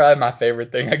That was yeah. probably my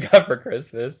favorite thing I got for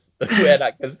Christmas.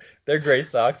 Because they're great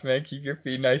socks, man. Keep your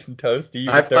feet nice and toasty,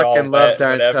 even I if they're all fucking love wet,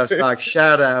 Darn Tough whatever. socks.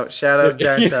 Shout out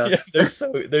Darn Tough. Yeah,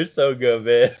 they're so good,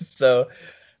 man. So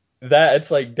that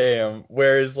it's like, damn.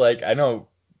 Whereas like I know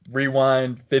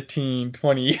rewind 15,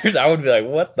 20 years, I would be like,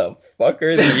 what the fuck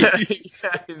are these? Yeah,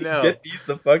 I know. Get these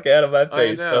the fuck out of my I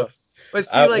face. So know. But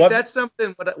see, like what that's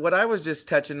something what I was just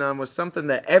touching on was something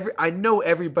that every I know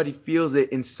everybody feels it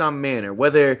in some manner,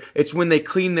 whether it's when they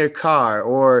clean their car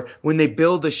or when they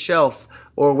build a shelf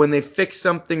or when they fix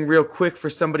something real quick for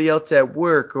somebody else at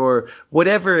work or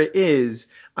whatever it is.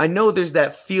 I know there's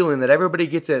that feeling that everybody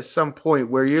gets at some point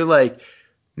where you're like,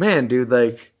 man, dude,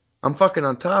 like I'm fucking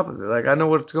on top of it. Like I know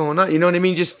what's going on. You know what I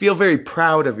mean? Just feel very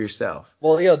proud of yourself.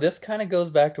 Well, this kind of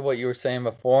goes back to what you were saying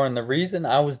before, and the reason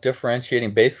I was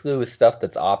differentiating basically with stuff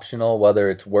that's optional, whether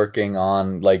it's working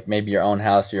on like maybe your own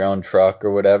house, your own truck,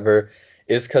 or whatever,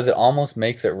 is because it almost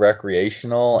makes it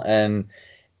recreational, and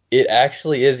it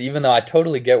actually is, even though I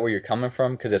totally get where you're coming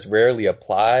from because it's rarely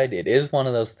applied, it is one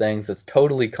of those things that's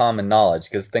totally common knowledge.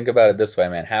 Because think about it this way,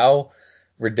 man, how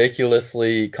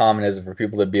ridiculously common is it for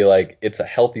people to be like, it's a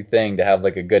healthy thing to have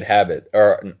like a good habit,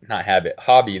 or not habit,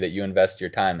 hobby that you invest your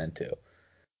time into.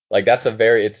 Like that's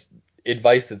it's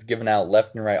advice that's given out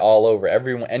left and right all over.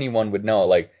 Anyone would know it.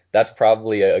 Like that's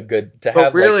probably a good to But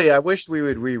have like really, I wish we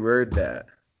would reword that.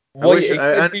 I well, wish it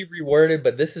could I be reworded,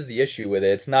 but this is the issue with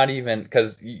it. It's not even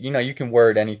because you can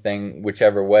word anything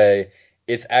whichever way.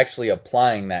 It's actually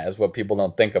applying that is what people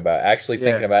don't think about. Actually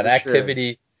thinking yeah, about for an sure.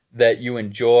 activity that you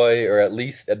enjoy, or at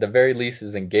least at the very least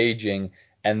is engaging,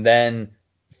 and then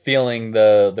feeling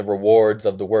the rewards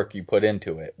of the work you put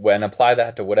into it. When apply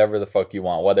that to whatever the fuck you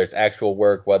want, whether it's actual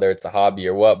work, whether it's a hobby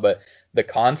or what. But the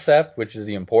concept, which is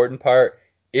the important part,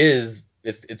 is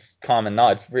it's common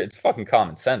knowledge. It's fucking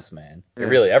common sense, man. It Yeah.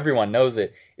 really everyone knows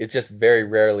it. It's just very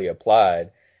rarely applied,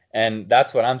 and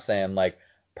that's what I'm saying. Like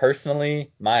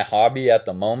personally, my hobby at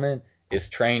the moment is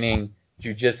training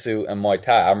jujitsu and Muay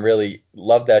Thai. I'm really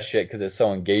love that shit because it's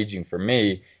so engaging for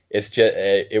me. It's just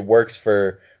it works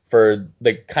for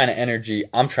the kind of energy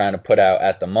I'm trying to put out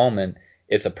at the moment.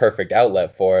 It's a perfect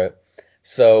outlet for it.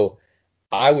 So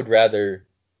I would rather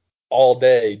all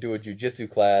day do a jujitsu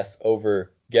class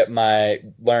over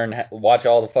watch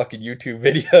all the fucking YouTube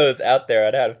videos out there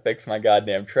on how to fix my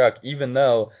goddamn truck, even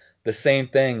though the same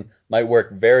thing might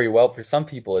work very well for some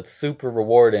people. It's super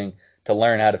rewarding to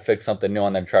learn how to fix something new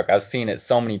on their truck. I've seen it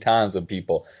so many times with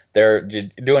people. They're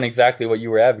doing exactly what you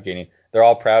were advocating. They're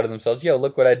all proud of themselves. Yo,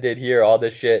 look what I did here. All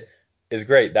this shit is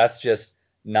great. That's just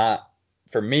not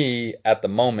for me at the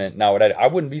moment. Now, I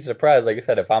wouldn't be surprised, like I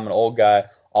said, if I'm an old guy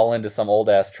all into some old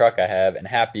ass truck I have and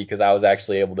happy because I was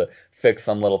actually able to fix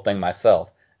some little thing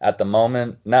myself. At the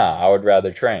moment, nah, I would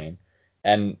rather train.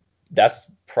 And that's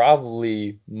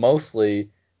probably mostly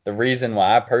the reason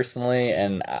why I personally,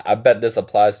 and I bet this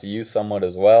applies to you somewhat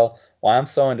as well, why I'm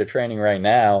so into training right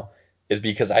now is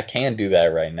because I can do that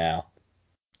right now.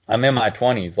 I'm in my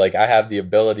 20s. Like I have the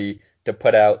ability to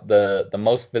put out the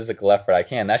most physical effort I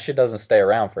can. That shit doesn't stay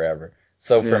around forever.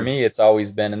 So for Yeah. me, it's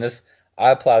always been, and this I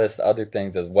apply this to other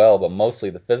things as well, but mostly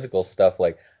the physical stuff.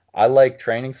 Like I like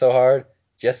training so hard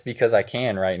just because I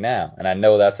can right now, and I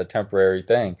know that's a temporary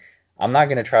thing. I'm not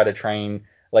gonna try to train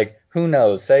like who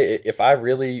knows. Say if I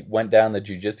really went down the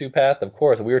jujitsu path, of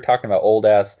course, we were talking about old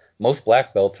ass. Most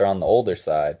black belts are on the older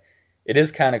side. It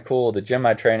is kind of cool. The gym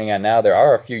I'm training at now, there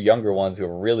are a few younger ones who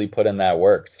have really put in that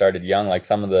work. Started young, like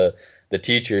some of the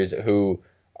teachers who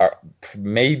are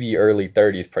maybe early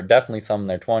 30s, definitely some in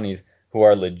their 20s, who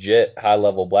are legit high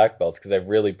level black belts because they've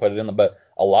really put it in. But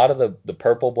a lot of the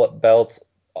purple belts,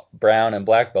 brown and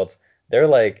black belts, they're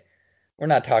like we're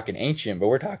not talking ancient, but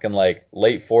we're talking like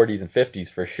late 40s and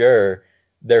 50s for sure.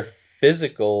 Their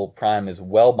physical prime is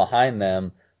well behind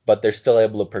them, but they're still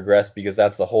able to progress because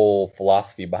that's the whole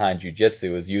philosophy behind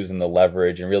jujitsu is using the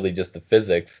leverage and really just the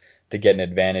physics to get an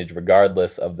advantage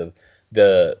regardless of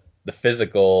the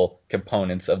physical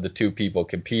components of the two people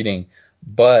competing.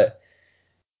 But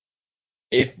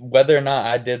if whether or not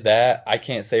I did that, I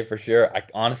can't say for sure. I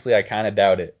kind of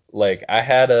doubt it. Like I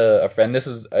had a friend. This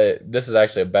is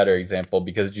actually a better example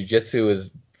because jujitsu is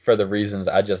for the reasons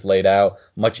I just laid out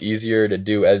much easier to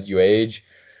do as you age.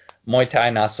 Muay Thai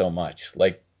not so much.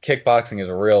 Like kickboxing is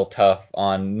real tough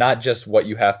on not just what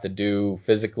you have to do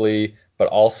physically, but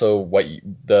also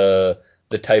the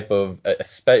type of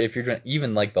if you're doing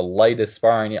even like the lightest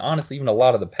sparring. Honestly, even a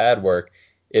lot of the pad work,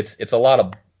 it's a lot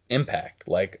of impact.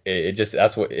 Like it just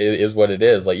that's what it is what it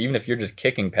is. Like even if you're just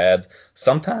kicking pads,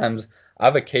 sometimes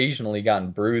I've occasionally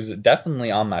gotten bruises, definitely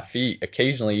on my feet,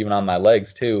 occasionally even on my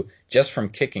legs too, just from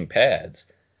kicking pads.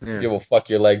 Yeah. it will fuck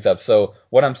your legs up. So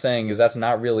what I'm saying is that's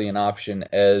not really an option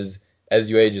as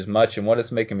you age as much. And what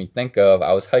it's making me think of,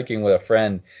 I was hiking with a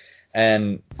friend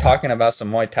and talking about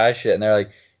some Muay Thai shit, and they're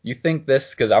like, "You think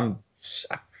this?" Because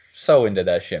so into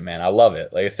that shit, man. I love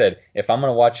it. Like I said, if I'm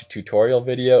gonna watch a tutorial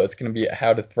video, it's gonna be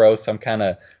how to throw some kind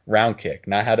of round kick,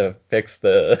 not how to fix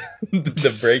the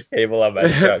the brake cable on my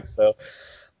truck. So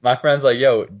my friend's like,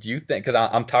 "Yo, do you think?" Because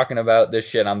I'm talking about this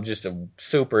shit, I'm just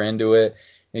super into it.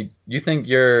 You think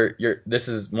this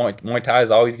is Muay Thai is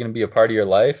always gonna be a part of your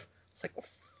life? It's like,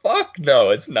 fuck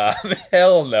no, it's not.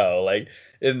 Hell no, like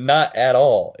it's not at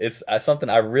all. It's something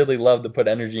I really love to put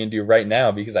energy into right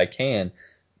now because I can.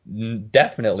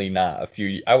 Definitely not a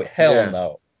few. Hell Yeah.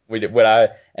 no. Would I?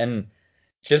 And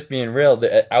just being real,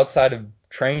 outside of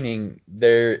training,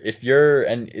 if you're,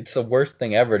 and it's the worst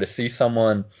thing ever to see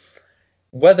someone,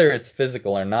 whether it's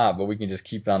physical or not, but we can just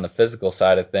keep it on the physical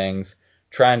side of things,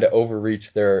 trying to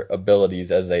overreach their abilities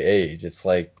as they age. It's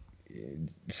like,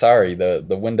 sorry, the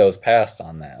window's passed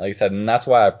on that. Like I said, and that's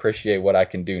why I appreciate what I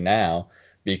can do now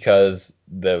because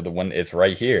the when it's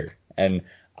right here. And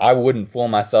I wouldn't fool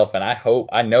myself, and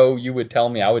I know you would tell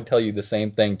me, I would tell you the same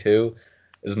thing too.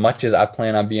 As much as I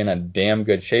plan on being in a damn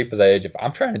good shape as I age, if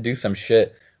I'm trying to do some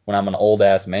shit when I'm an old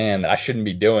ass man that I shouldn't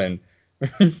be doing,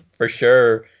 for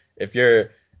sure, if you're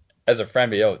as a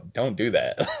friend, be, yo, don't do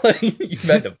that. Like you've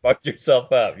had to fuck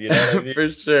yourself up. You know what I For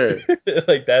sure. mean?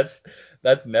 Like that's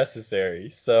necessary.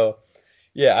 So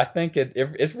yeah, I think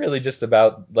it's really just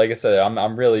about, like I said,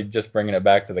 I'm really just bringing it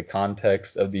back to the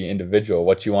context of the individual,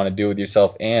 what you want to do with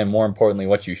yourself, and more importantly,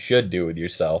 what you should do with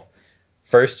yourself.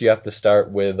 First, you have to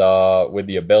start with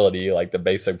the ability, like the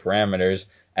basic parameters,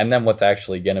 and then what's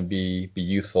actually going to be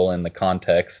useful in the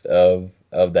context of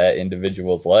that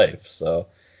individual's life. So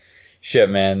shit,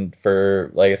 man,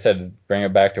 for like I said, bring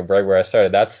it back to right where I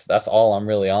started. That's all I'm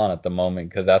really on at the moment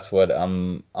because that's what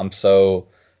I'm so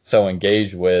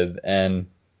engaged with. And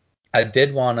I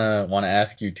did wanna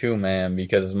ask you too, man,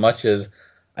 because as much as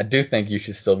I do think you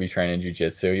should still be training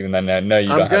jujitsu, even though I know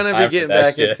you I'm don't have gonna be time for getting that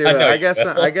back shit. I into it. know I you guess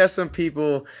I will. guess some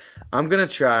people I'm gonna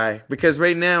try because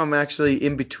right now I'm actually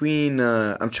in between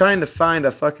I'm trying to find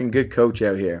a fucking good coach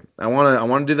out here. I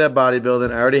wanna do that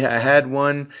bodybuilding. I had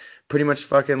one pretty much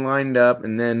fucking lined up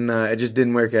and then it just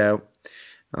didn't work out.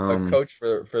 A Um coach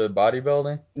for the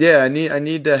bodybuilding. yeah, I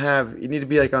need to have you need to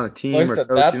be like on a Like I team or said,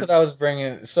 that's coaching. what I was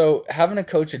bringing. So having a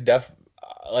coach,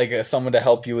 someone to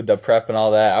help you with the prep and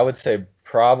all that, I would say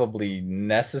probably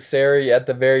necessary at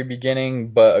the very beginning.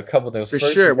 But a couple things. For First,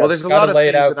 you sure. Well, got there's a got to lot of lay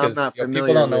it things out that I'm because not people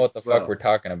familiar don't know with what as the fuck we're well.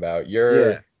 talking about.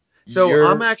 Yeah. So I'm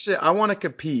You're actually I want to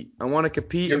compete. I want to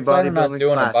compete you're in planning on bodybuilding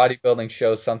doing a classic. bodybuilding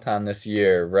show sometime this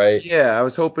year, right? Yeah, I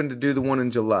was hoping to do the one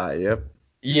in July. Yep.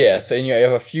 Yeah, so you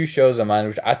have a few shows in mind,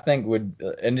 which I think would,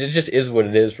 and it just is what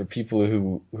it is for people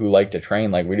who like to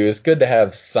train like we do. It's good to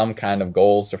have some kind of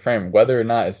goals to frame, whether or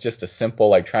not it's just a simple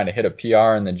like trying to hit a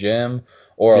PR in the gym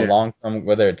or a Yeah. long term,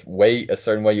 whether it's weight, a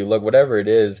certain way you look, whatever it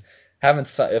is. Having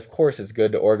some, of course, it's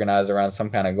good to organize around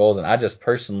some kind of goals, and I just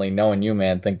personally, knowing you,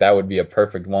 man, think that would be a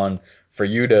perfect one for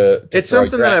you to It's throw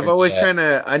something your that I've energy always at. kind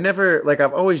of, I never, like,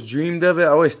 I've always dreamed of it. I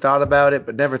always thought about it,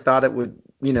 but never thought it would,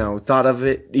 thought of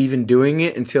it even doing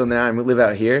it until now I live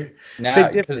out here. It's a Now,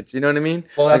 big because difference. You know what I mean?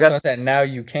 well, I that's got, what I'm saying. Now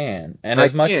you can, and I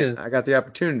as much can't. as I got the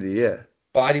opportunity. Yeah.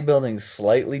 bodybuilding's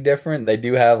slightly different. They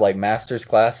do have like masters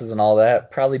classes and all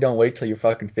that. Probably don't wait till you're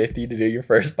fucking 50 to do your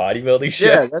first bodybuilding show.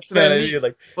 Yeah, that's You what know I what I mean. mean?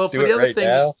 Like Well, do for the it other right thing is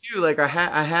now. too, like I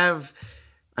have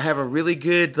a really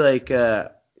good like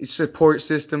support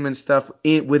system and stuff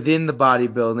within the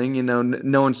bodybuilding.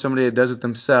 Knowing somebody that does it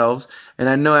themselves, and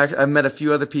I know I've met a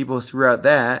few other people throughout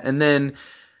that, and then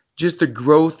just the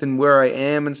growth and where I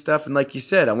am and stuff. And like you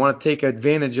said, I want to take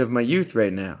advantage of my youth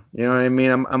right now. You know what I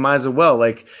mean? I might as well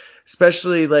like.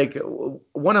 Especially like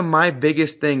one of my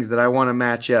biggest things that I want to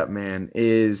match up, man,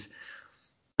 is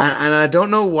and I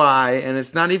don't know why, and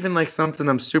it's not even like something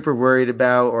I'm super worried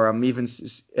about or I'm even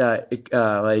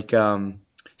like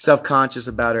self-conscious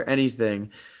about or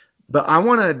anything. But I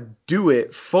want to do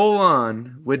it full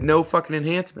on with no fucking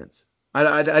enhancements.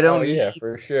 I Oh don't yeah, need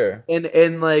for sure.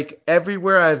 and like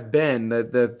everywhere I've been,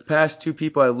 the past two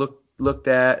people I looked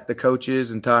at, the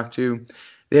coaches and talked to,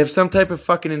 they have some type of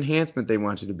fucking enhancement they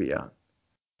want you to be on.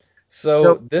 So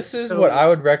So this is what so I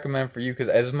would recommend for you because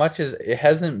as much as it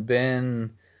hasn't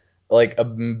been like a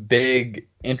big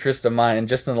interest of mine, and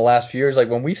just in the last few years, like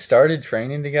when we started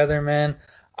training together, man,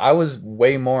 I was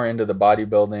way more into the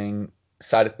bodybuilding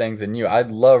side of things than you. I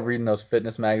love reading those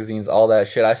fitness magazines, all that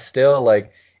shit. I still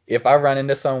like if I run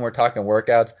into someone, we're talking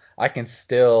workouts, I can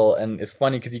still, and it's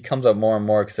funny because he comes up more and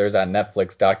more because there's that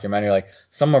Netflix documentary. Like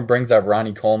someone brings up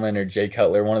Ronnie Coleman or Jay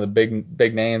Cutler, one of the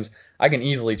big names. I can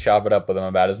easily chop it up with them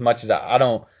about it. As much as I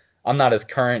don't, I'm not as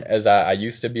current as I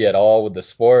used to be at all with the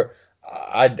sport.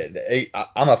 I'm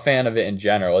a fan of it in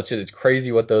general. It's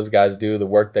crazy what those guys do, the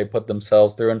work they put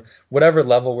themselves through, and whatever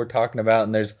level we're talking about.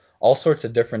 And there's all sorts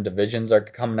of different divisions are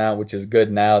coming out, which is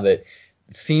good now that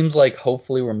it seems like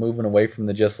hopefully we're moving away from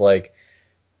the just like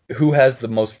who has the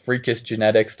most freakish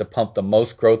genetics to pump the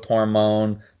most growth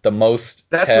hormone, the most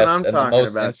That's what tests, I'm and the talking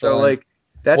most about. So insulin. like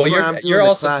that's Well, why you're I'm you're doing the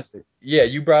also classic. yeah,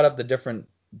 you brought up the different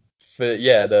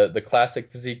yeah, the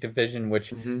classic physique division,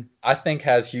 which Hmm. I think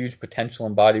has huge potential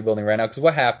in bodybuilding right now. Because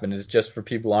what happened is just for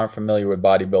people who aren't familiar with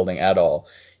bodybuilding at all,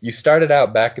 you started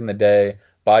out back in the day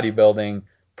bodybuilding.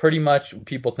 Pretty much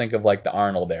people think of like the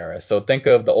Arnold era. So think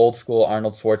of the old school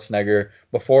Arnold Schwarzenegger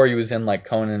before he was in like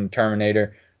Conan and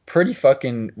Terminator. Pretty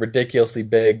fucking ridiculously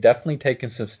big, definitely taking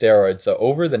some steroids. So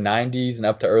over the 90s and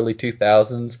up to early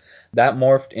 2000s, that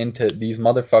morphed into these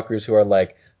motherfuckers who are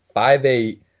like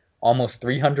 5'8", almost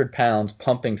 300 pounds,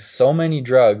 pumping so many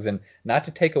drugs, and not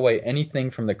to take away anything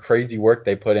from the crazy work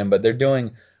they put in, but they're doing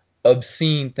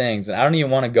obscene things. And I don't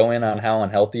even want to go in on how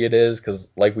unhealthy it is, because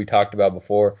like we talked about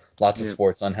before, lots of Yeah.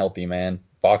 sports unhealthy, man.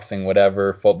 Boxing,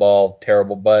 whatever, football,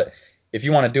 terrible. But if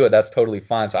you want to do it, that's totally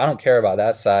fine. So I don't care about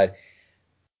that side.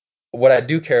 What I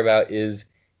do care about is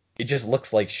it just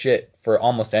looks like shit for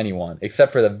almost anyone,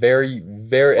 except for the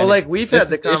Well, and like we've this had is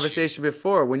the the issue. conversation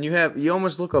before. When you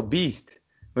almost look a beast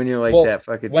when you're like Well, that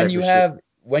fucking when type you of shit. have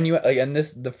when you like, and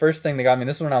this the first thing that got me.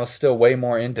 This is when I was still way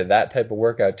more into that type of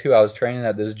workout too. I was training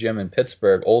at this gym in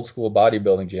Pittsburgh, old school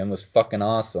bodybuilding gym. It was fucking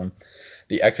awesome.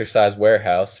 The Exercise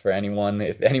Warehouse for anyone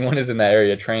if anyone is in that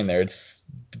area, train there. It's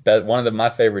one of my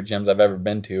favorite gyms I've ever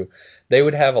been to. They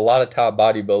would have a lot of top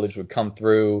bodybuilders would come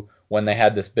through when they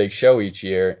had this big show each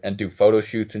year and do photo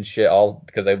shoots and shit all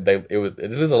because they it was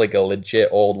this was like a legit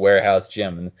old warehouse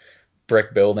gym and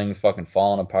brick buildings fucking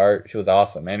falling apart. She was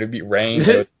awesome, man. It'd be rain.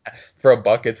 They would throw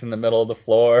buckets in the middle of the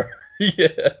floor.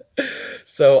 Yeah.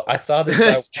 So I saw this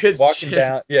guy That's good walking shit.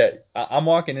 down. Yeah, I'm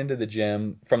walking into the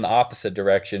gym from the opposite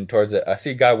direction towards it. I see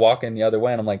a guy walking the other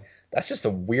way, and I'm like, that's just the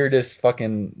weirdest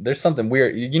fucking. There's something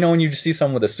weird. You know when you just see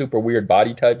someone with a super weird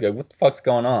body type, you're like, what the fuck's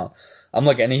going on? I'm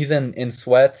looking, and he's in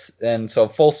sweats, and so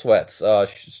full sweats,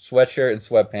 sweatshirt and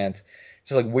sweatpants.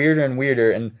 Just like weirder and weirder,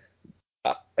 and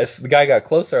as the guy got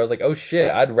closer, I was like, "Oh shit!"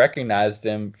 I'd recognized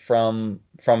him from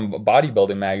a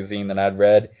bodybuilding magazine that I'd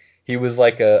read. He was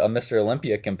like a Mr.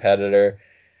 Olympia competitor,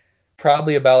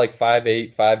 probably about like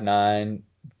 5'8", 5'9",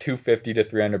 250 to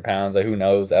 300 pounds. Like who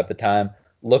knows at the time.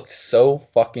 Looked so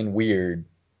fucking weird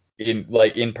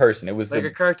in person. It was Like a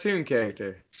the cartoon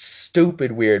character.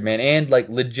 stupid weird, man. And like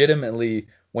legitimately,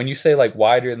 when you say like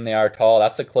wider than they are tall,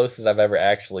 that's the closest I've ever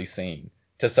actually seen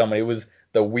to someone. It was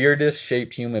the weirdest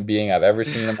shaped human being I've ever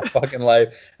seen in my fucking life.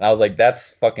 And I was like,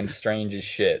 that's fucking strange as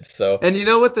shit. So And you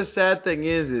know what the sad thing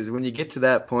is when you get to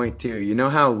that point too, you know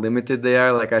how limited they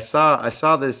are? Like I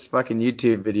saw this fucking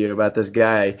YouTube video about this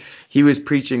guy. He was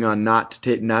preaching on not to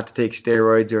take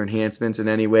steroids or enhancements in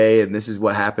any way, and this is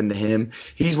what happened to him.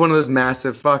 He's one of those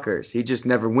massive fuckers. He just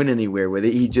never went anywhere with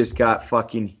it. He just got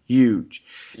fucking huge.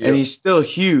 And yep. he's still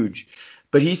huge.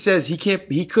 But he says he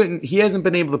hasn't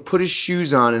been able to put his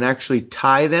shoes on and actually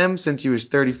tie them since he was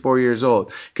 34 years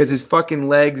old. Because his fucking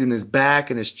legs and his back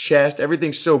and his chest,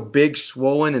 everything's so big,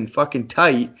 swollen, and fucking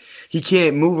tight, he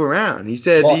can't move around. He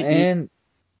said Well, he, and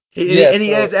he yeah, and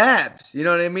he has so abs. You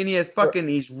know what I mean?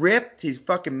 He's ripped. He's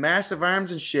fucking massive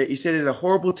arms and shit. He said he has a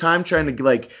horrible time trying to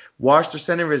like wash the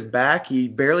center of his back. He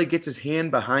barely gets his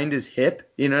hand behind his hip.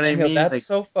 You know what I and yo, mean? that's Like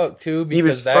so fucked too he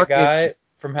was because that fucking. guy,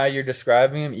 from how you're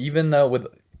describing him, even though with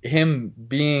him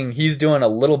being, he's doing a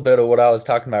little bit of what I was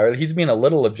talking about earlier. He's being a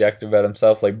little objective at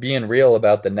himself, like being real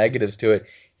about the negatives to it.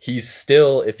 He's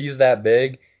still, if he's that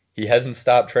big, he hasn't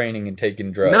stopped training and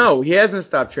taking drugs. No, he hasn't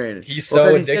stopped training. He's Well,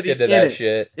 so because he said addicted he's to in that it.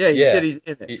 shit. Yeah, he said Yeah. he's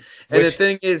in it. And the Which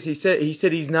thing is, he said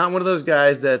he's not one of those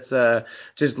guys that's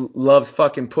just loves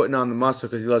fucking putting on the muscle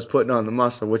because he loves putting on the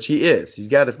muscle, which he is. He's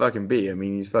got to fucking be. I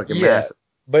mean, he's fucking yeah. massive.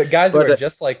 But guys who But are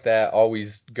just like that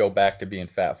always go back to being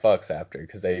fat fucks after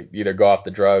because they either go off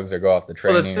the drugs or go off the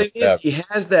well, the training or thing is, whatever. he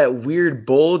has that weird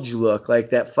bulge look, like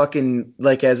that fucking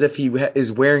like as if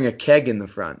is wearing a keg in the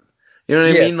front. You know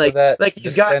what I Yeah, mean? so that Like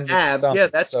he's got distended abs. Yeah,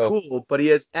 stomach. that's So cool. But he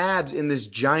has abs in this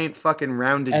giant fucking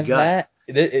rounded and gut.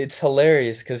 it's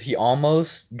hilarious because he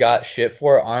almost got shit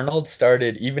for it. Arnold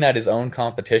started even at his own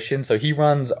competition. So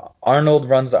Arnold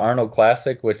runs the Arnold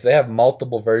Classic, which they have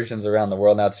multiple versions around the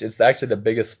world now. It's actually the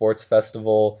biggest sports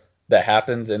festival that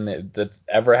happens and that's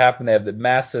ever happened. They have the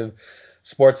massive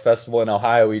sports festival in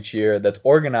Ohio each year that's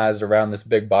organized around this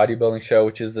big bodybuilding show,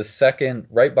 which is the second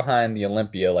right behind the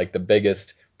Olympia, like the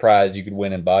biggest prize you could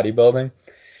win in bodybuilding.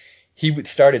 He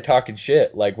started talking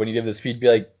shit like when he did this speech,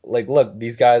 be like look,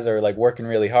 these guys are like working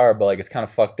really hard, but like it's kind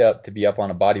of fucked up to be up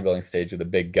on a bodybuilding stage with a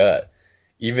big gut.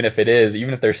 Even if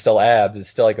there's still abs, it's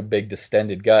still like a big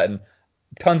distended gut. And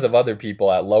tons of other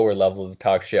people at lower levels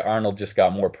talk shit. Arnold just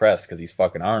got more press because he's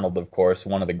fucking Arnold, of course,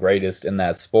 one of the greatest in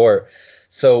that sport.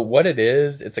 So what it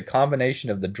is, it's a combination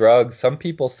of the drugs. Some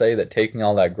people say that taking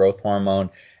all that growth hormone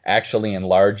actually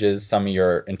enlarges some of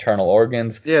your internal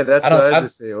organs. Yeah, I that's what don't. I was I,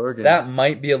 just say, organs. that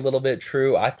might be a little bit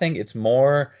true. I think it's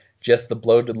more just the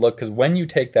bloated look because when you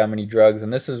take that many drugs,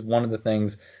 and this is one of the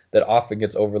things that often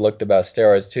gets overlooked about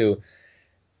steroids too,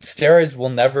 steroids will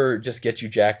never just get you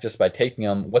jacked just by taking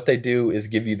them. What they do is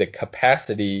give you the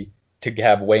capacity to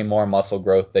have way more muscle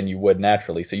growth than you would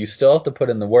naturally. So you still have to put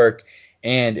in the work.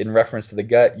 And in reference to the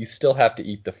gut, you still have to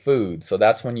eat the food. So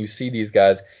that's when you see these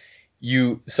guys.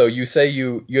 You say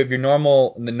you have your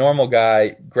normal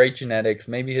guy, great genetics.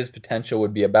 Maybe his potential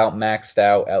would be about maxed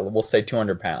out at, we'll say,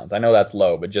 200 pounds. I know that's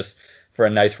low, but just for a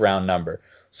nice round number.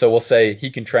 So we'll say he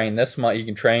can train this much. He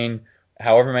can train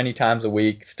however many times a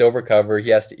week, still recover. He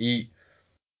has to eat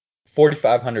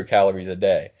 4,500 calories a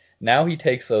day. Now he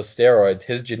takes those steroids.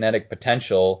 His genetic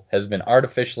potential has been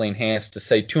artificially enhanced to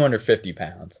say 250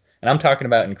 pounds. And I'm talking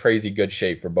about in crazy good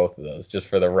shape for both of those, just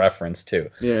for the reference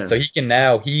too. Yeah, So he can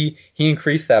now he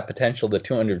increased that potential to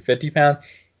 250 pounds.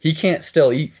 He can't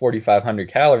still eat 4,500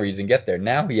 calories and get there.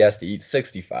 Now he has to eat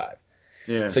 65.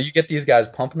 yeah. So you get these guys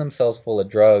pumping themselves full of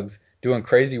drugs, doing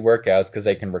crazy workouts because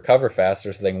they can recover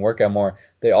faster, so they can work out more.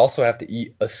 They also have to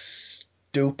eat a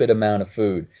stupid amount of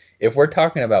food. If we're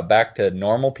talking about back to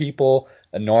normal people,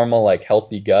 a normal like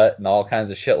healthy gut and all kinds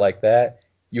of shit like that,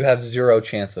 you have zero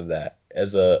chance of that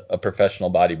as a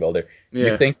professional bodybuilder. You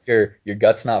Yeah. think your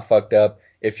gut's not fucked up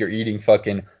if you're eating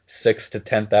fucking 6 to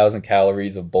 10,000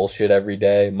 calories of bullshit every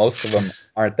day. Most of them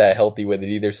aren't that healthy with it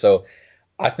either. So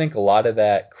I think a lot of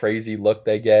that crazy look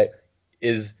they get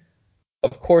is,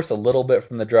 of course, a little bit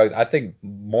from the drugs. I think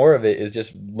more of it is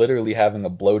just literally having a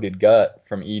bloated gut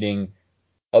from eating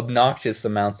obnoxious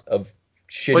amounts of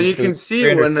Well, shitty you food can see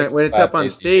when it's 365 up on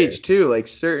days a year. stage too. Like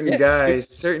certain Yeah, it's stupid. guys,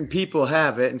 certain people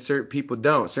have it, and certain people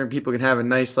don't. Certain people can have a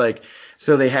nice like,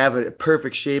 so they have a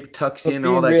perfect shape, tucks But in,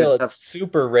 all being that good real, stuff. it's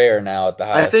super rare now at the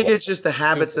I highest think it's level. just the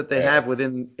habits Super that they rare. have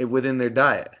within their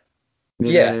diet. You know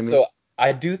what Yeah, I mean? so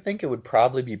I do think it would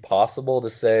probably be possible to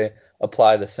say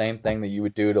apply the same thing that you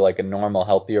would do to like a normal,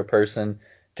 healthier person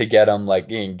to get them like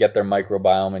get their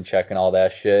microbiome in check and all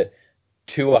that shit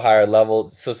to a higher level.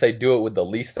 So say do it with the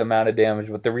least amount of damage.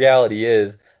 But the reality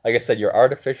is, like I said, you're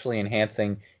artificially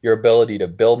enhancing your ability to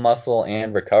build muscle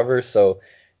and recover. So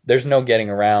there's no getting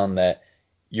around that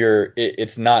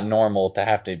it's not normal to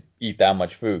have to eat that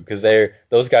much food because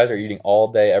those guys are eating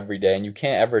all day every day and you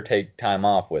can't ever take time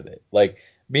off with it. Like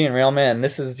being real, man,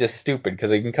 this is just stupid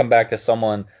because you can come back to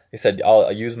someone. They said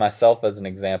I'll use myself as an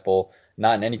example,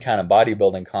 not in any kind of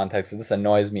bodybuilding context. This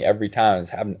annoys me every time. It's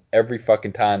happened every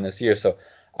fucking time this year. So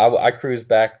I cruised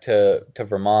back to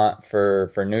Vermont for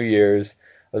New Year's.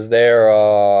 I was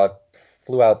there,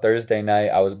 flew out Thursday night.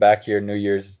 I was back here New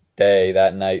Year's Day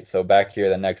that night. So back here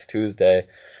the next Tuesday,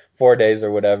 4 days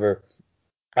or whatever.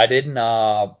 I didn't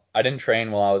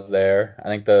train while I was there. I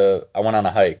went on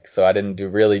a hike, so I didn't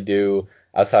do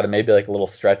outside of maybe like a little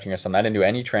stretching or something. I didn't do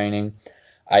any training.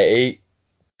 I ate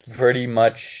pretty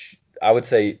much, I would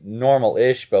say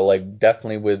normal-ish, but like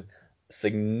definitely with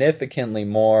significantly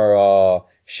more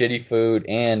shitty food,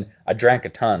 and I drank a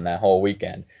ton that whole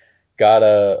weekend. Got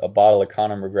a bottle of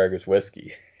Conor McGregor's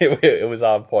whiskey. It was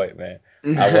on point, man.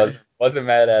 I wasn't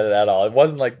mad at it at all. It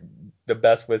wasn't like the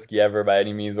best whiskey ever by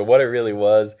any means, but what it really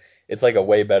was, it's like a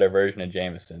way better version of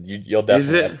Jameson's. You'll Is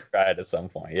definitely have it? to try it at some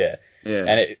point. Yeah. Yeah.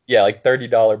 And yeah, like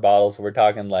 $30 bottles. So we're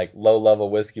talking like low level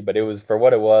whiskey, but it was for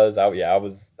what it was. I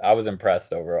was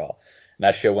impressed overall. And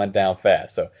that shit went down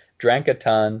fast. So drank a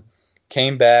ton,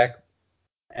 came back,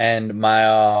 and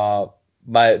the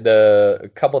a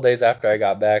couple days after I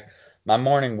got back, my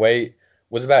morning weight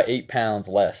was about 8 pounds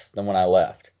less than when I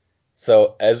left.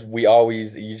 So as we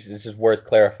always, it's just worth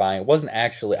clarifying. It wasn't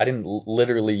actually, I didn't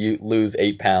literally lose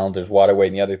 8 pounds. There's water weight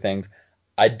and the other things.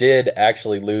 I did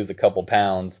actually lose a couple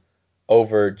pounds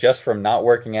over just from not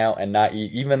working out and not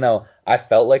eat. Even though I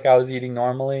felt like I was eating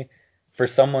normally, for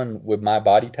someone with my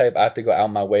body type, I have to go out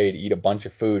my way to eat a bunch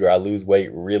of food or I lose weight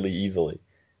really easily.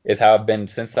 Is how I've been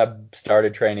since I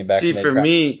started training back See, in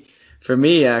May. for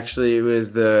me, actually, it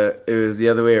was the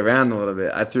other way around a little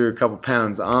bit. I threw a couple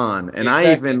pounds on, and I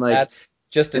Exactly, even and like, that's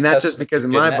just a and that's just testament to because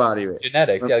of my body weight.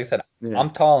 genetics. Yeah, like I said, Yeah.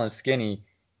 I'm tall and skinny.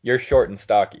 you're short and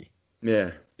stocky.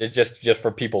 Yeah. It's just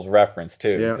for people's reference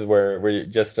too, Yeah. because we're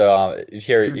just Two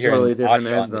here in totally different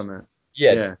audio on ends this. on that.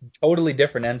 Yeah, Yeah. totally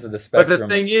different ends of the But the spectrum.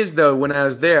 thing is, though, when I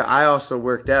was there, I also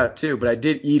worked out too, but I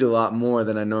did eat a lot more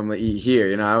than I normally eat here.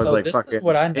 You know, I was So like this is fucking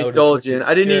what I noticed, which is indulgent.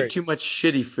 I didn't eat curious. too much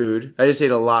shitty food. I just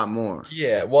ate a lot more.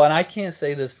 Yeah, well, and I can't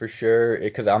say this for sure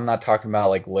because I'm not talking about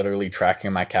like literally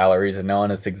tracking my calories and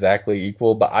knowing it's exactly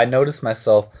equal, but I noticed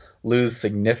myself lose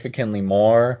significantly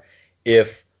more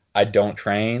if I don't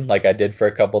train like I did for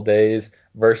a couple days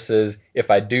versus if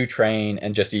I do train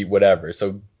and just eat whatever.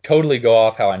 So totally go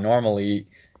off how I normally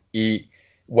eat,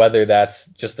 whether that's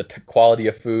just the quality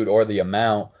of food or the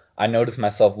amount. I notice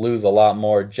myself lose a lot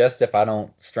more just if I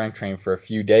don't strength train for a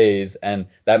few days, and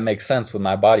that makes sense with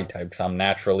my body type because I'm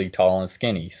naturally tall and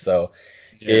skinny. So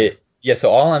Yeah. yeah.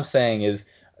 So all I'm saying is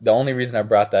the only reason I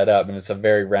brought that up, and it's a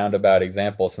very roundabout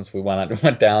example since we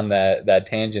went down that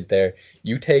tangent there.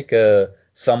 You take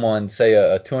someone, say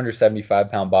a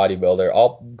 275-pound bodybuilder,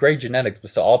 all great genetics,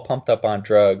 but still all pumped up on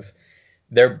drugs.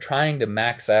 They're trying to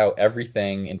max out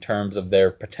everything in terms of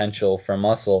their potential for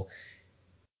muscle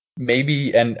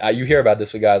maybe, and you hear about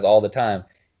this with guys all the time.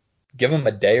 Give them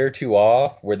a day or two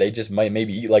off where they just might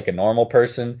maybe eat like a normal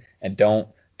person and don't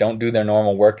do their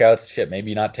normal workouts. Shit,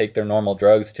 maybe not take their normal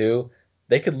drugs too.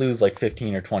 They could lose like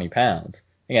 15 or 20 pounds.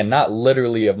 Again, not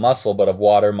literally of muscle, but of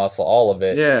water, muscle, all of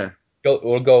it. Yeah.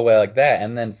 It'll go away like that.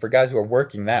 And then for guys who are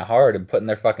working that hard and putting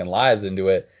their fucking lives into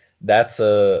it, I that's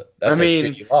a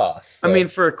mean, shitty loss. I mean,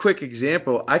 So for a quick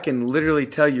example, I can literally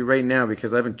tell you right now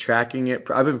because I've been tracking it.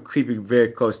 I've been keeping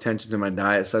very close attention to my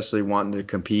diet, especially wanting to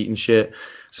compete and shit.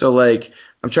 So like,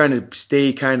 I'm trying to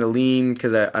stay kind of lean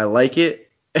because I like it,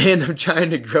 and I'm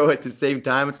trying to grow at the same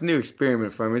time. It's a new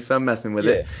experiment for me, so I'm messing with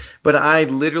yeah, it. But I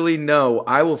literally know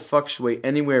I will fluctuate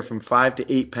anywhere from 5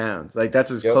 to 8 pounds. Like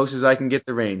that's as yep. close as I can get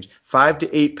the range. 5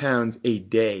 to 8 pounds a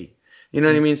day. You know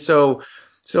what I mean? So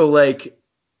like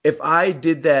if I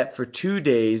did that for 2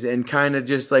 days and kind of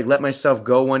just like let myself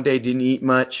go one day, didn't eat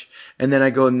much, and then I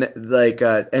go like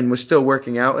and was still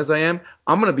working out as I am,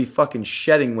 I'm gonna be fucking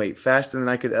shedding weight faster than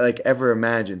I could like ever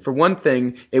imagine. For one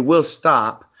thing, it will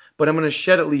stop, but I'm gonna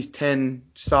shed at least 10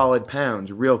 solid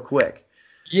pounds real quick.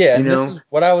 Yeah, You and this know? is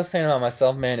what I was saying about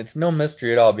myself, man. It's no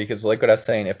mystery at all because, like what I was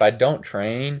saying, if I don't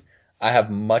train, I have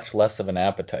much less of an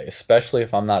appetite, especially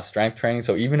if I'm not strength training.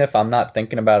 So even if I'm not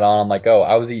thinking about it all, I'm like, oh,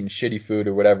 I was eating shitty food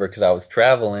or whatever because I was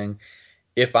traveling.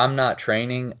 If I'm not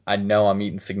training, I know I'm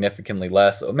eating significantly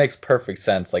less. So it makes perfect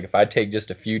sense. Like if I take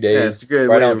just a few Yeah, days it's a good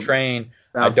where way to I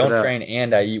balance it don't out. train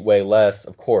and I eat way less,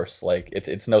 of course, like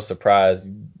it's no surprise,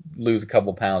 you lose a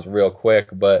couple pounds real quick,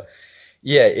 but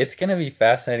yeah, it's gonna be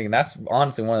fascinating. That's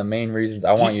honestly one of the main reasons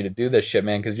I Do want you- you to do this shit,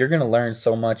 man, because you're gonna learn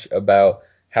so much about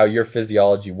how your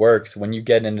physiology works. When you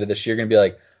get into this, you're gonna be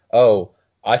like, oh,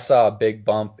 I saw a big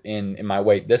bump in my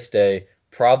weight this day,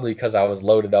 probably because I was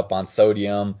loaded up on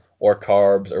sodium or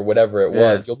carbs or whatever it yeah.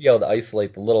 was. You'll be able to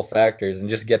isolate the little factors and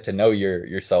just get to know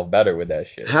yourself better with that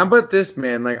shit. How about this,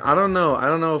 man? Like, I don't know. I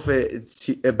don't know if it's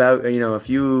about, if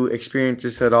you experience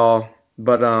this at all,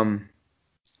 but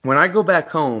when I go back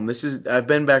home, I've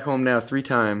been back home now 3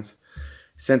 times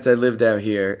since I lived out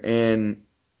here, and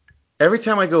every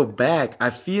time I go back, I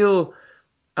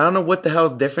don't know what the hell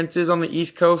the difference is on the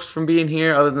East Coast from being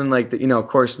here, other than like of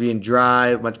course, being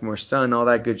dry, much more sun, all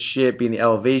that good shit, being the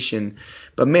elevation.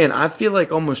 But man, I feel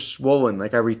like almost swollen,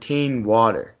 like I retain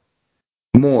water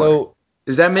more. So,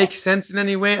 Does that uh, make sense in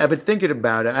any way? I've been thinking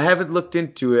about it. I haven't looked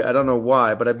into it. I don't know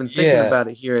why, but I've been thinking yeah. about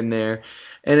it here and there.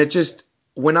 And it just,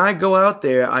 when I go out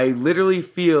there, I literally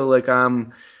feel like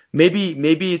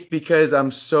maybe it's because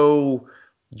I'm so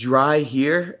dry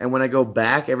here. And when I go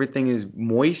back, everything is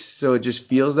moist. So it just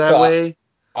feels So that way.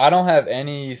 I don't have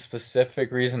any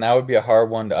specific reason. That would be a hard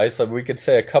one to isolate. We could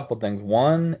say a couple things.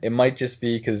 One, it might just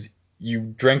be because you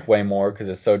drink way more because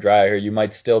it's so dry here. You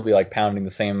might still be like pounding the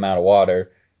same amount of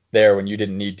water there when you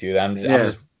didn't need to. I'm Yeah.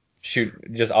 just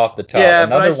just off the top. Yeah,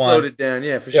 but I Another slowed one, it down.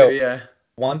 Yeah, for you sure. know, Yeah.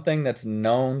 one thing that's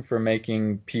known for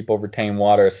making people retain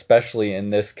water, especially in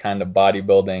this kind of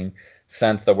bodybuilding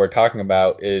sense that we're talking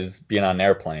about, is being on an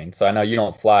airplane. So I know you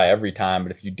don't fly every time,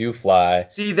 but if you do fly,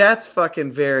 See, that's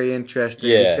fucking very interesting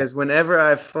yeah. because whenever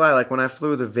I fly, like when I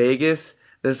flew to Vegas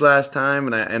this last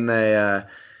time, and I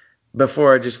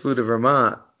before I just flew to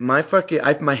Vermont, my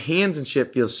hands and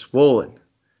shit feel swollen.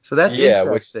 So that's Yeah,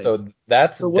 which interesting. so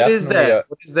that's So what is definitely that? a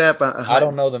What is that I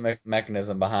don't behind? know the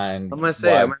mechanism I'm behind gonna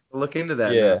say I'm why. gonna have to look into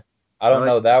that now. Yeah, I I don't like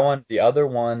know that one. The other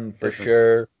one for different.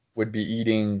 sure would be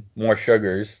eating more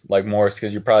sugars, like more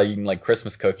because you're probably eating like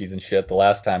Christmas cookies and shit the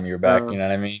last time you were back. Uh, You know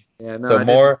what I mean? yeah, no, So I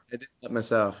didn't. I didn't let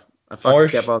myself. I more fucking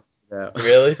kept all. Yeah.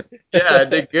 Really? Yeah, I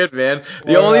did good, man.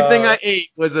 The Or only thing I ate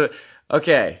was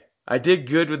okay. I did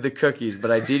good with the cookies,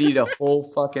 but I did eat a whole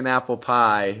fucking apple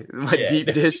pie. My yeah.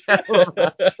 deep dish apple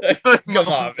pie. Like, Come on,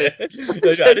 Mom man. did.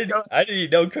 Like, Okay, go. I didn't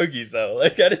eat no cookies though.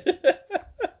 Like I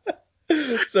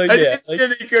so I yeah, didn't like see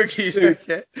any cookies. dude,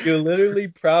 Okay. you literally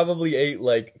probably ate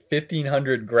like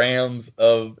 1,500 grams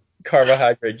of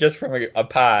carbohydrate just from a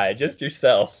pie, just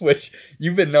yourself, which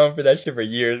you've been known for that shit for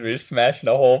years, where you're smashing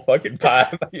a whole fucking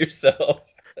pie by yourself.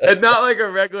 And not like a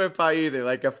regular pie either,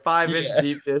 like a 5 inch Yeah.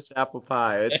 deep dish apple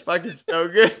pie. It's fucking so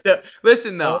good.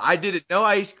 Listen though, Oh, I did it. No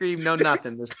ice cream, no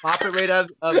nothing. Just pop it right out of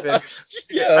the oven.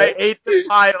 I yo, ate the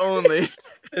pie only.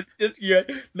 it's just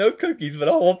no cookies, but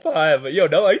a whole pie. But yo,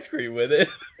 no ice cream with it.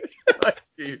 No ice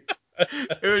cream.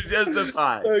 It was just the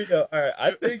pie. So all right.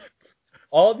 I think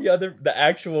all the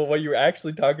actual what you were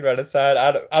actually talking about aside,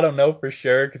 I don't know for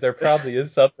sure because there probably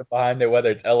is something behind it,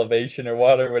 whether it's elevation or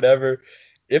water or whatever.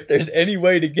 If there's any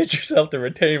way to get yourself to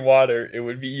retain water, it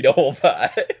would be eat a whole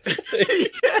pie.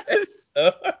 Yes.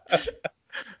 So,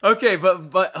 Okay,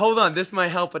 but hold on. This might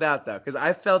help it out though, because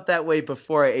I felt that way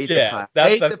before I ate the yeah, pie. I that's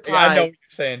ate the the thing. I know pie. what you're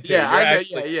saying too. Yeah, You're I know.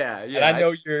 Yeah, actually, yeah, and I yeah.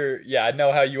 know yeah, I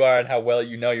know how you are and how well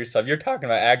you know yourself. You're talking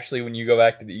about actually when you go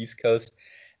back to the East Coast.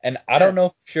 And I Yeah. don't know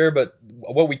for sure, but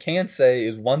what we can say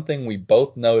is one thing we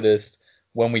both noticed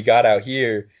when we got out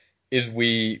here is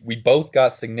we both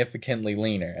got significantly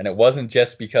leaner. And it wasn't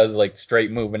just because like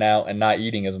straight moving out and not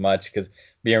eating as much, because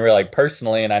being real, like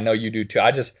personally, and I know you do too,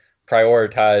 I just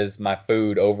prioritize my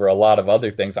food over a lot of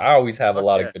other things. I always have a Fuck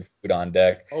lot yeah. of good food on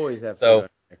deck. Always have food So on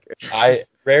deck. I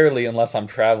rarely, unless I'm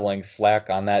traveling, slack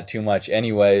on that too much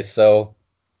anyway. So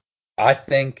I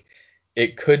think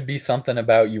it could be something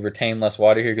about you retain less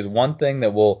water here because one thing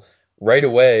that will right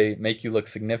away make you look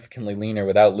significantly leaner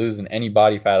without losing any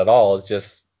body fat at all is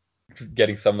just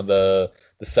getting some of the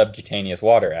subcutaneous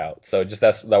water out. So just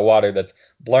that's the water that's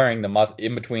blurring the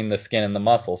in between the skin and the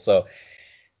muscle. So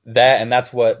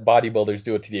that's what bodybuilders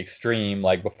do it to the extreme,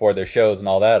 like before their shows and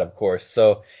all that, of course.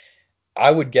 So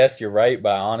I would guess you're right,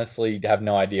 but I honestly have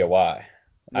no idea why.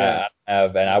 Yeah. I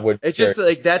have, and I would It's share. just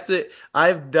like that's it.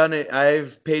 I've done it.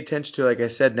 I've paid attention to, like I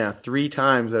said now, 3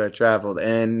 times that I traveled.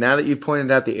 And now that you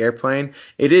pointed out the airplane,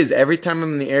 it is every time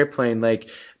I'm in the airplane, like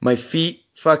my feet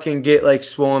fucking get like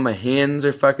swollen, my hands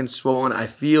are fucking swollen. I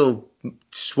feel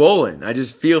swollen. I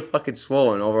just feel fucking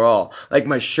swollen overall. Like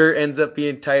my shirt ends up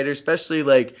being tighter, especially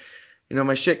like,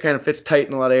 my shit kind of fits tight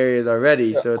in a lot of areas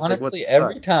already. Yeah, So it's like, what honestly, the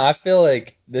fuck? every time I feel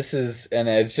like this is, and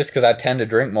it's just because I tend to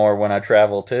drink more when I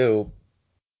travel too,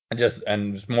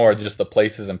 and it's more just the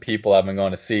places and people I've been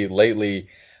going to see lately.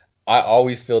 I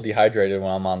always feel dehydrated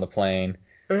when I'm on the plane,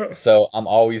 so I'm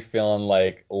always feeling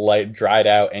like dried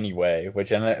out anyway.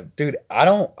 Which and dude, I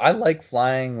don't. I like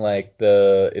flying. Like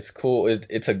it's cool.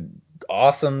 It's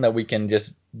awesome that we can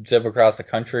just zip across the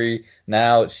country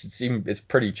now. It's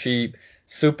pretty cheap,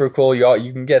 super cool.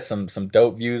 You can get some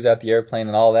dope views at the airplane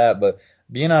and all that. But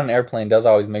being on an airplane does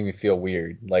always make me feel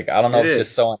weird. Like I don't know It if it's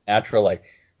just is. so unnatural. Like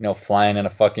flying in a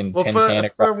fucking Well, tin can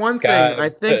across for the one thing, sky. I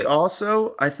think But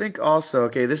also, I think also,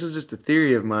 okay, this is just a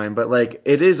theory of mine, but like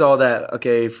it is all that,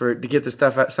 okay, for to get the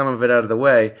stuff out, some of it out of the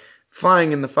way,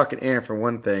 flying in the fucking air for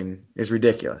one thing is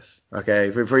ridiculous.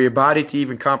 Okay, for your body to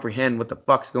even comprehend what the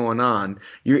fuck's going on,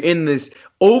 you're in this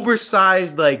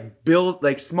oversized like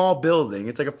small building.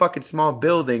 It's like a fucking small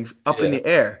building up in yeah. the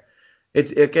air.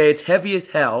 It's okay, it's heavy as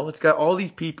hell. It's got all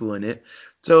these people in it.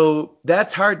 So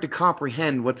that's hard to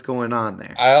comprehend what's going on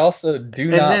there. I also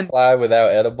do And not then fly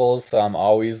without edibles, so I'm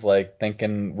always like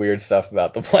thinking weird stuff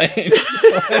about the plane.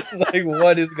 So it's like,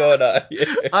 what is going on here?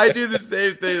 I do the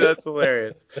same thing. That's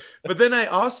hilarious. But then I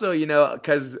also,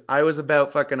 because I was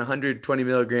about fucking 120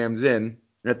 milligrams in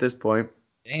at this point.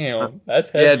 Uh, Damn, that's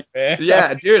yeah, heavy, man.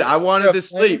 yeah, dude, I For wanted a to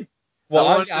plane? sleep. I Well,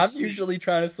 wanted to I'm sleep. usually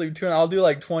trying to sleep too, and I'll do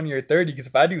like 20 or 30 because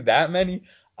if I do that many,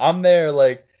 I'm there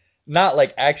like not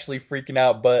like actually freaking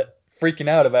out, but freaking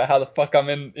out about how the fuck I'm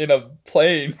in a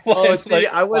plane Oh, flying see, like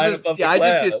I flying wasn't. above See, the I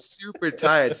just get clouds. super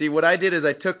tired. See, what I did is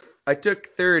I took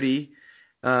 30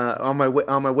 on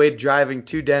my way driving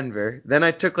to Denver. Then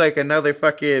I took like another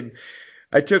fucking.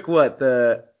 I took what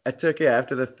the I took yeah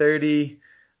after the 30,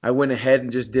 I went ahead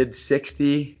and just did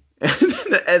 60.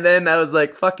 And then I was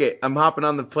like, fuck it, I'm hopping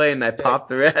on the plane and I Yeah. popped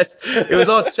the rest. It was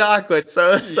all chocolate,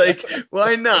 so it's Yeah. like,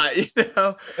 why not,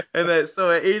 And then so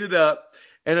I ate it up,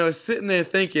 and I was sitting there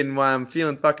thinking while I'm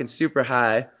feeling fucking super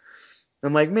high.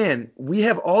 I'm like, man, we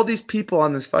have all these people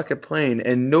on this fucking plane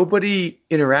and nobody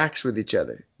interacts with each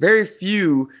other. Very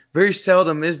few, very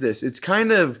seldom is this. It's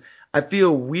kind of, I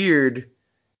feel weird.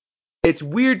 It's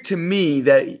weird to me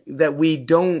that we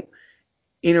don't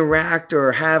interact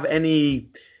or have any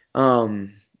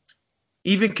um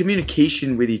even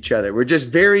communication with each other. We're just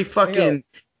very Yo, fucking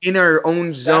in our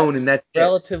own zone, and that's that's it.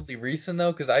 relatively recent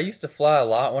though, because I used to fly a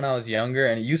lot when I was younger,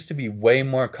 and it used to be way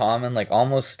more common, like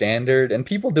almost standard. And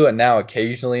people do it now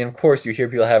occasionally, and of course you hear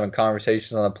people having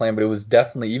conversations on the plane, but it was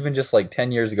definitely even just like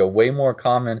 10 years ago, way more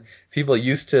common. People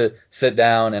used to sit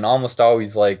down and almost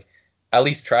always like at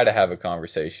least try to have a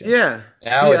conversation. Yeah.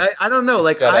 Now See, I don't know. it's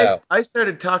Like shut out. I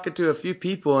started talking to a few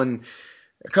people, and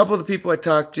a couple of the people I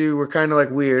talked to were kind of like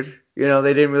weird. You know,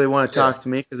 they didn't really want to Yeah. talk to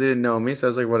me because they didn't know me. So I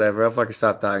was like, whatever, I'll fucking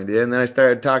stop talking to you. And then I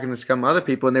started talking to some other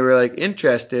people, and they were like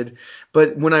interested.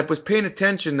 But when I was paying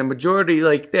attention, the majority,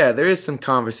 like, yeah, there is some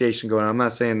conversation going on. I'm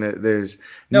not saying that there's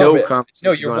No, no but no,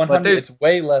 conversation you're going on, but 100. there's It's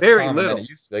way less very common than it little.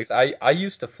 used to be. 'Cause I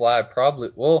used to fly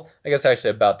probably, well, I guess actually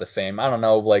about the same. I don't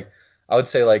know, like I would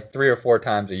say like 3 or 4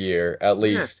 times a year at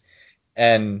Yeah. least.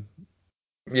 And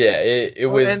yeah, it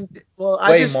Well, was and well,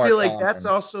 I way just more feel like that's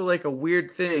common. also like a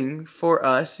weird thing for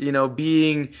us, you know,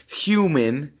 being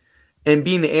human and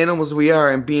being the animals we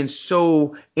are and being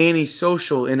so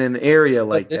antisocial in an area But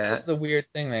like this is that. the weird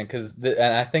thing, man, because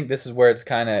and I think this is where it's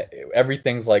kind of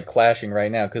everything's like clashing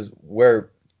right now because we're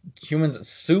humans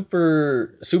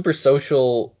super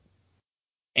social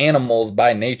animals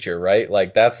by nature, right?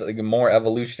 Like that's like more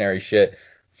evolutionary shit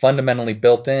fundamentally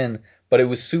built in, but it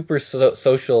was super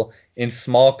social in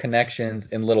small connections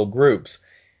in little groups.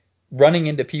 Running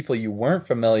into people you weren't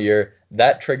familiar,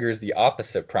 that triggers the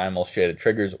opposite primal shit. It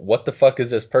triggers what the fuck is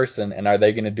this person and are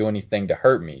they going to do anything to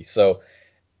hurt me? So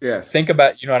Yes, think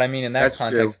about, you know what I mean, in that that's true.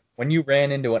 context, when you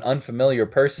ran into an unfamiliar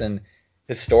person,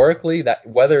 historically, that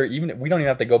whether even we don't even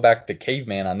have to go back to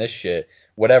caveman on this shit,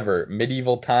 whatever,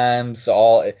 medieval times,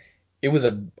 all it was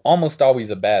almost always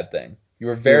a bad thing. You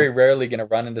were Yeah. very rarely going to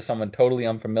run into someone totally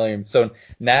unfamiliar. So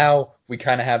now we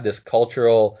kind of have this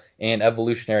cultural and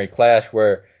evolutionary clash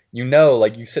where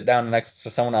like you sit down next to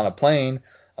someone on a plane,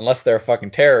 unless they're a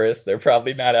fucking terrorist, they're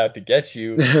probably not out to get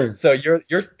you. So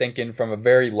you're thinking from a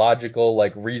very logical,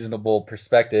 like reasonable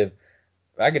perspective.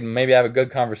 I could maybe have a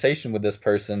good conversation with this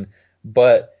person,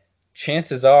 but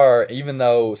chances are, even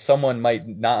though someone might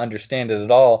not understand it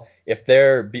at all, if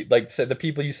like said the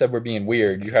people you said were being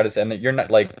weird, you try to say and that you're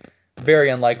not like very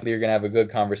unlikely you're gonna have a good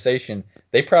conversation.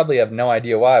 They probably have no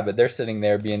idea why, but they're sitting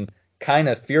there being kind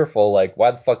of fearful, like why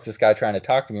the fuck's this guy trying to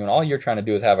talk to me when all you're trying to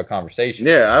do is have a conversation?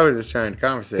 Yeah, I was just trying to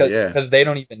conversate. Yeah. Because they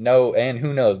don't even know, and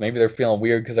who knows? Maybe they're feeling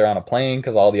weird because they're on a plane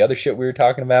because all the other shit we were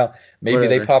talking about. Maybe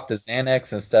they Whatever. popped a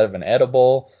Xanax instead of an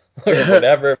edible or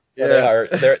whatever. Or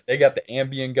Yeah. they got the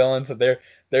Ambien going, so they're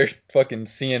fucking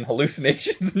seeing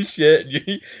hallucinations and shit.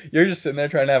 You're just sitting there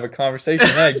trying to have a conversation.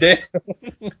 Like, damn.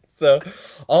 So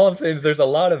all I'm saying is there's a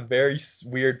lot of very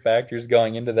weird factors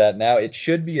going into that. Now it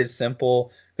should be as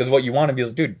simple because what you want to be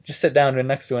is, dude, just sit down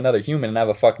next to another human and have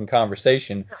a fucking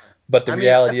conversation. But the I mean, I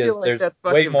reality feel is like there's that's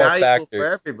way fucking more valuable factors, for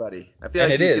everybody. I feel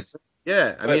and like it you could, is.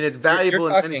 yeah, I mean, But it's you're valuable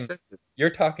in many talking senses. you're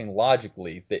talking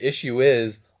logically. The issue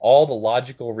is all the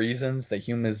logical reasons that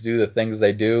humans do the things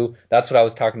they do. That's what I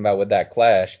was talking about with that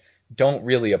clash. Don't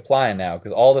really apply now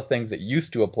because all the things that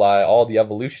used to apply, all the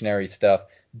evolutionary stuff,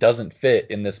 doesn't fit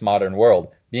in this modern world.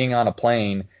 Being on a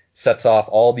plane sets off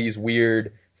all these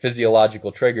weird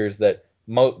physiological triggers that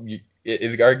are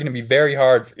going to be very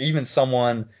hard for even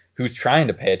someone who's trying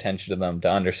to pay attention to them to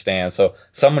understand. So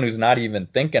someone who's not even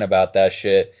thinking about that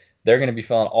shit, they're going to be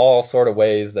feeling all sort of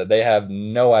ways that they have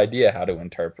no idea how to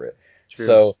interpret. True.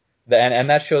 So and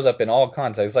that shows up in all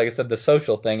contexts. Like I said, the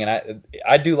social thing, and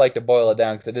I do like to boil it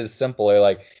down because it is simpler.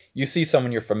 Like you see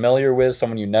someone you're familiar with,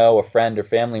 someone you know, a friend or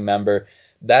family member.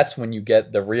 That's when you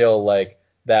get the real like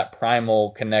that primal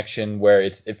connection where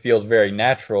it feels very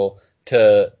natural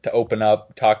to open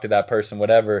up, talk to that person,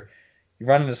 whatever. You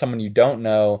run into someone you don't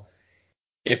know,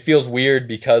 it feels weird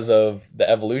because of the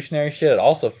evolutionary shit. It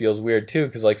also feels weird too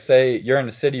because like say you're in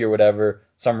a city or whatever,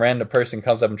 some random person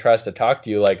comes up and tries to talk to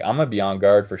you, like I'm gonna be on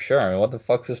guard for sure. I mean, what the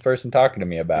fuck's this person talking to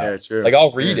me Yeah, about? true. Like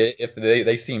I'll read Yeah. it if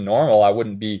they seem normal, I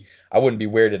wouldn't be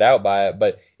weirded out by it.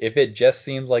 But if it just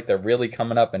seems like they're really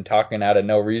coming up and talking out of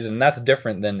no reason, that's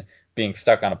different than being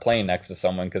stuck on a plane next to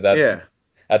someone because Yeah.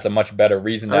 that's a much better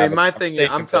reason I to have mean, a my thing, yeah,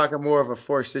 conversation. I'm Because talking more of a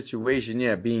forced situation.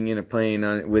 Yeah, being in a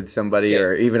plane with somebody yeah,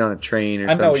 or even on a train or I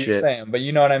know some what you're shit. saying, but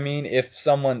you know what I mean? If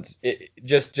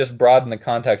just broaden the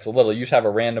context a little, you just have a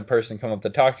random person come up to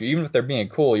talk to you, even if they're being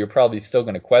cool, you're probably still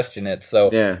going to question it. So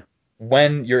Yeah.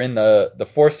 when you're in the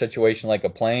forced situation like a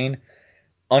plane,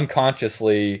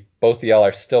 unconsciously both of y'all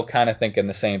are still kind of thinking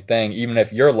the same thing, even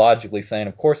if you're logically saying,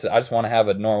 "Of course, I just want to have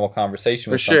a normal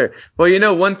conversation For with someone." sure. Well, you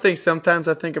know, one thing sometimes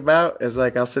I think about is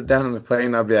like I'll sit down on the plane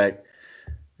and I'll be like,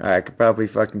 I could probably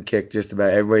fucking kick just about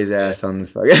everybody's Yeah, ass on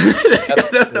this fucking. I don't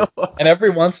absolutely. know why. And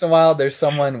every once in a while, there's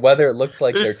someone, whether it looks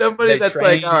like There's somebody they that's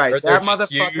like, all trained right, or they're that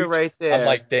just motherfucker huge. right I'm there.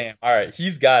 like, damn, all right,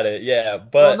 he's got it, yeah. Well,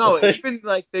 But no, like, even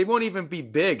like they won't even be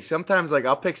big. Sometimes like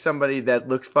I'll pick somebody that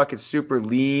looks fucking super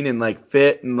lean and like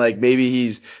fit and like maybe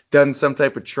he's done some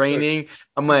type of dude, training.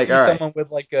 I'm you like, see all right. someone with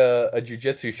like a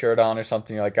jujitsu shirt on or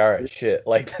something, you're like, all right, shit,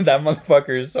 like that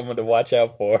motherfucker is someone to watch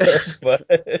out for.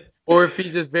 But Or if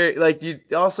he's just very like you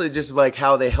also just like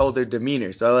how they held their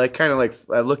demeanor. So I like kind of like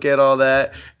I look at all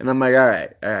that and I'm like, all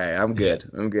right, I'm good.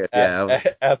 yes, I'm good. Yeah.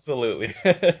 absolutely.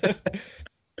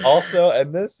 Also,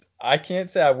 and this I can't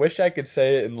say, I wish I could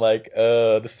say it in like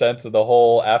the sense of the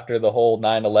whole after the whole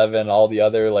 9/11, all the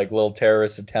other like little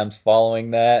terrorist attempts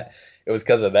following that, it was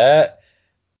because of that.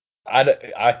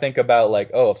 I think about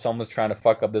like, oh, if someone's trying to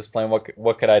fuck up this plane,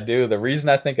 what could I do? The reason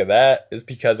I think of that is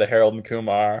because of Harold and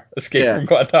Kumar Escape Yeah. from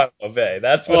Guantanamo Bay.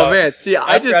 That's what Oh man, see,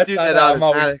 I after just I do saw that that, I'm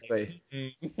always automatically.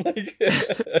 like,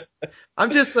 like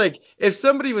I'm just like, if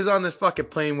somebody was on this fucking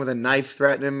plane with a knife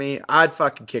threatening me, I'd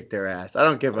fucking kick their ass. I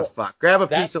don't give a well, fuck. Grab a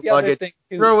piece that's of the other luggage, thing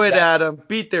too. throw it That at them,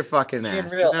 beat their fucking being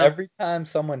ass, you real, know? every time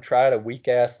someone tried a weak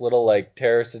ass little like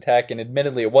terrorist attack, and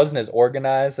admittedly it wasn't as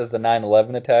organized as the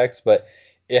 9/11 attacks, but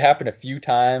it happened a few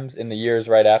times in the years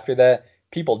right after that,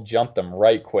 people jumped them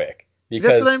right quick That's what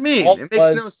because I mean. all it It makes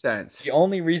was no sense. the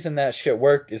only reason that shit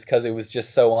worked is because it was just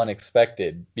so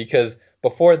unexpected. Because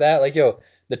before that, like yo,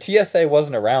 the TSA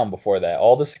wasn't around before that.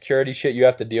 All the security shit you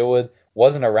have to deal with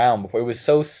wasn't around before. It was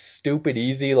so stupid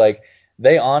easy. Like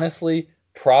they honestly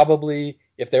probably,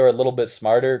 if they were a little bit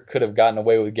smarter, could have gotten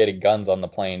away with getting guns on the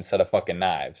plane instead of fucking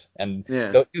knives. And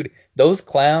Yeah. dude, those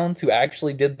clowns who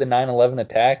actually did the 9/11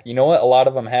 attack, you know what? A lot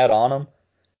of them had on them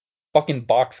fucking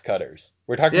box cutters.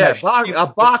 We're talking Yeah, about box, shitty a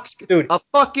little, box, dude. a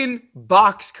fucking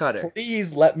box cutter.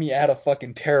 Please let me add a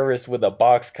fucking terrorist with a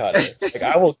box cutter. Like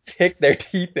I will kick their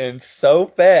teeth in so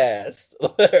fast.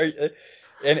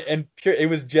 And pure, it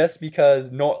was just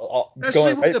because no,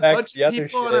 Especially going with right a back to bunch of the other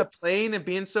people on a shit. plane and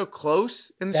being so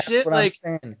close and That's shit. what I'm Like,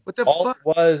 saying. what the All fuck? it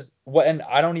was what, and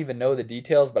I don't even know the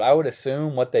details, but I would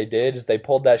assume what they did is they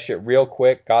pulled that shit real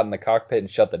quick, got in the cockpit,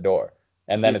 and shut the door,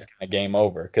 and then Yeah. it's kind of game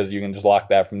over because you can just lock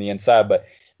that from the inside. But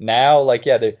now, like,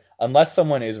 yeah, unless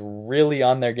someone is really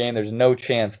on their game, there's no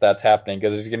chance that's happening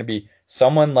because there's going to be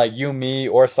someone like you, me,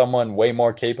 or someone way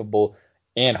more capable,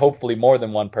 and hopefully more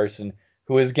than one person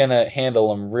who is going to handle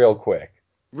them real quick.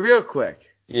 Real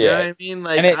quick. You know what Yeah, I mean? and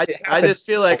Like it I happens. just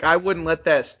feel like I wouldn't let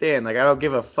that stand. Like I don't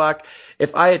give a fuck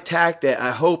if I attacked it.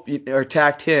 I hope or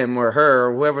attacked him or her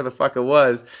or whoever the fuck it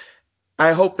was.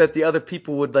 I hope that the other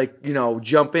people would like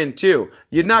jump in too.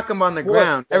 You knock them on the Would.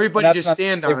 ground. Well, and Everybody that's just not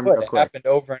stand they on them would. real It quick. happened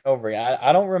over and over again.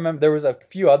 I don't remember. There was a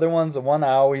few other ones. The one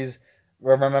I always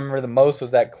remember the most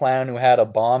was that clown who had a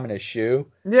bomb in his shoe,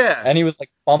 Yeah. and he was like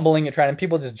fumbling and trying, and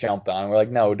people just jumped on him. We're like,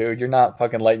 no, dude, you're not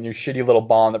fucking lighting your shitty little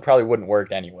bomb that probably wouldn't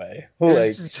work anyway. Who like,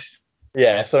 It's,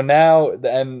 yeah. So now,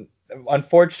 and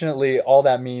unfortunately, all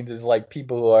that means is like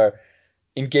people who are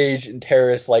engaged in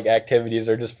terrorist like activities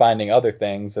are just finding other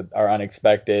things that are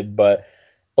unexpected, but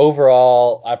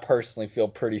overall, I personally feel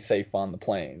pretty safe on the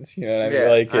planes. You know what I mean? yeah,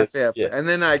 Like I it, feel. yeah. And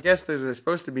then I guess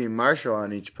supposed to be a marshal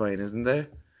on each plane, isn't there?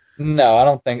 No, I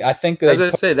don't think. I think As they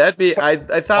I say, that'd be. put I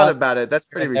thought one about it. That's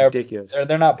here pretty and there. ridiculous.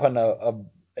 They're not putting a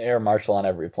air marshal on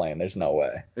every plane. There's no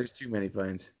way. There's too many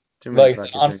planes. Too many Like I said,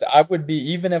 fucking things. honestly, I would be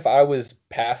even if I was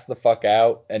passed the fuck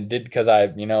out and did because I,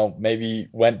 maybe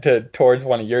went to towards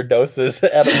one of your doses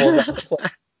edibles on the plane.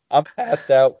 I'm passed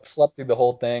out, slept through the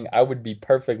whole thing. I would be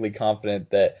perfectly confident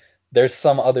that there's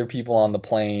some other people on the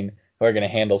plane who are going to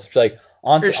handle. Like For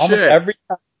honestly, almost sure. every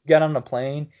time you get on a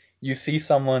plane, you see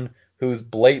someone who's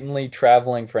blatantly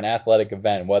traveling for an athletic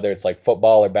event, whether it's like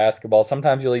football or basketball.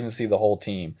 Sometimes you'll even see the whole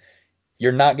team.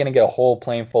 You're not going to get a whole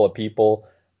plane full of people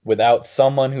without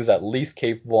someone who's at least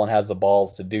capable and has the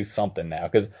balls to do something now.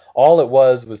 Because all it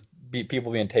was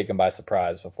people being taken by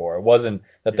surprise before. It wasn't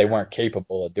that they Yeah. weren't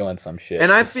capable of doing some And shit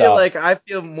I to feel stop. like I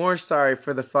feel more sorry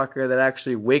for the fucker that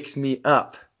actually wakes me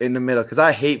up in the middle because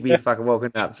I hate being fucking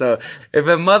woken up. So if a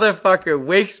motherfucker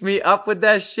wakes me up with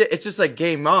that shit, it's just like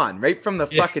game on right from the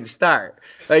Yeah. fucking start.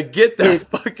 Like get the Dude,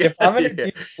 fuck out if I'm of in a here.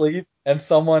 deep sleep and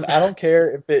someone, I don't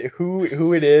care if it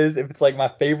who it is, if it's like my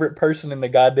favorite person in the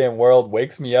goddamn world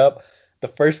wakes me up, the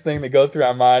first thing that goes through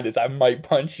my mind is I might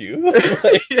punch you.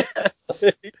 Like, Yes.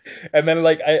 and then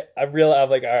like I realize I'm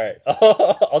like, all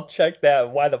right, I'll check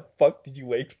that. Why the fuck did you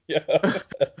wake me up?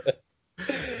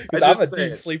 Because I'm just a deep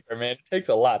saying. sleeper, man. It takes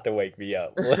a lot to wake me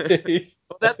up. Like,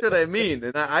 Well, that's what I mean.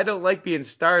 And I don't like being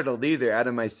startled either out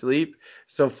of my sleep.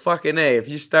 So fucking A, if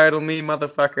you startle me,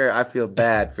 motherfucker, I feel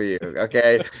bad for you,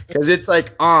 okay? Because it's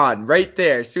like on right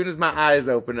there as soon as my eyes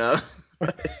open up.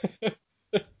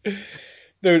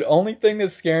 dude, only thing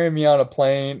that's scaring me on a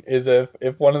plane is if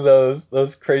one of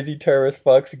those crazy terrorist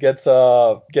fucks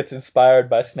gets inspired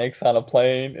by snakes on a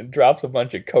plane and drops a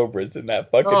bunch of cobras in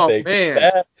that fucking Oh thing. man.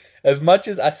 That, as much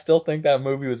as I still think that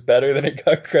movie was better than it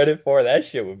got credit for, that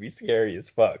shit would be scary as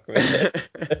fuck, man.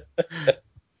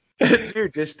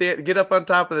 Dude, just get up on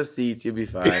top of the seats, you'll be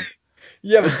fine.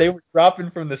 Yeah, but they were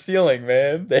dropping from the ceiling,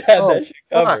 man. They had Oh that shit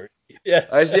fuck. covered. Yeah,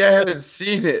 I see. I haven't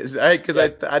seen it. Because yeah,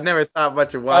 I never thought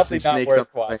much of watching probably not snakes on worth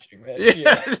the plane. watching, man.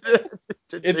 Yeah. Yeah.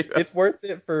 To do. It's worth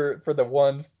it for the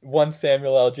one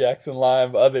Samuel L. Jackson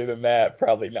line, but other than that,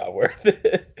 probably not worth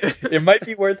it. It might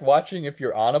be worth watching if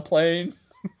you're on a plane,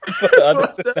 but other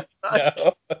What than the that,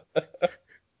 fuck?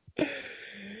 no.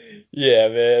 Yeah,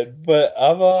 man. But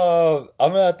I'm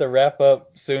gonna have to wrap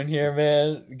up soon here,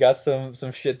 man. Got some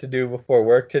shit to do before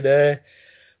work today.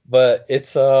 But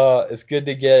it's good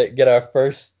to get our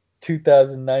first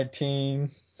 2019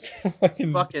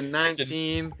 fucking Fucking prediction.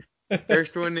 19.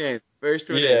 First one in. First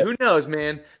one in. Yeah. Who knows,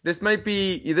 man? This might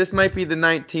be the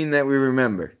 19 that we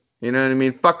remember. You know what I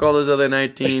mean? Fuck all those other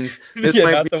 19s. This Yeah,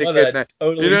 might not be the the one good that night. I You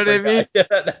totally know what I forgot. mean?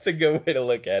 Yeah, that's a good way to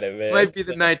look at it, man. Might be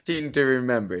So, the 19 to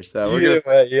remember. So we're either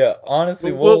gonna way, yeah.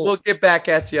 Honestly, we'll get back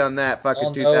at you on that fucking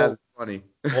I'll know 2020.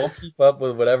 we'll keep up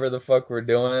with whatever the fuck we're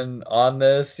doing on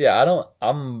this. Yeah,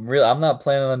 I'm not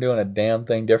planning on doing a damn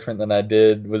thing different than I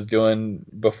was doing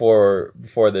before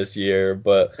this year,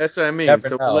 but That's what I you mean. never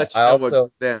So we'll know. let you know what goes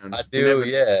down. I You do, never know.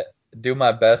 yeah, do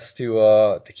my best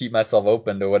to keep myself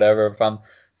open to whatever. If I'm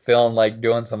feeling like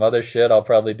doing some other shit, I'll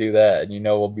probably do that, and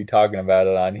we'll be talking about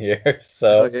it on here. Oh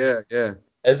So, yeah, yeah.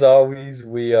 as always,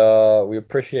 we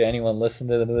appreciate anyone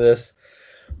listening to this.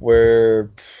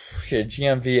 We're shit,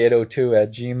 GMV802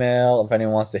 at Gmail. If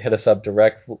anyone wants to hit us up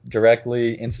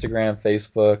directly, Instagram,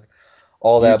 Facebook,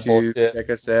 all that YouTube, bullshit. check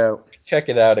us out. Check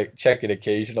it out. Check it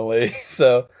occasionally.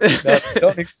 So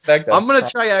don't expect a I'm gonna ton.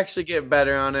 try to actually get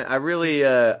better on it. I really,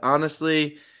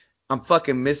 honestly, I'm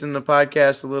fucking missing the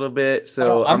podcast a little bit.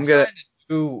 So I'm I'm gonna. trying to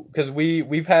do because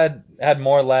we've had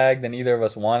more lag than either of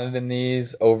us wanted in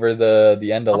these over the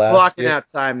end of I'm last blocking year. out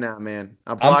time now, man.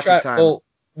 I'm I'm blocking trying. time. Well,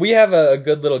 we have a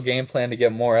good little game plan to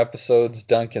get more episodes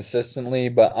done consistently,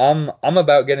 but I'm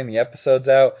about getting the episodes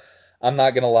out. I'm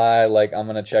not gonna lie, like I'm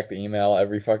gonna check the email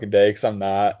every fucking day because I'm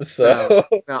not. So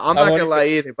No, no, I'm I not won't gonna even. lie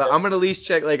either. But I'm gonna at least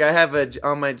check. Like I have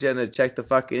on my agenda to check the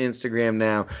fucking Instagram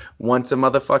now once a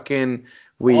motherfucking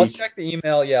I'll week. check the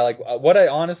email. Yeah, like what I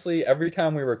honestly every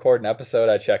time we record an episode,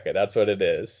 I check it. That's what it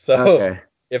is. So Okay.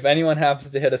 if anyone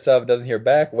happens to hit us up, doesn't hear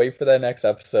back, wait for that next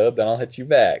episode, then I'll hit you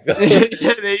back.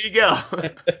 Yeah, there you go.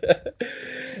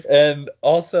 And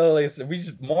also, like I said, we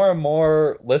just more and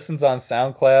more listens on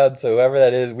SoundCloud. So whoever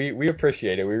that is, we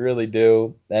appreciate it. We really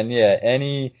do. And yeah,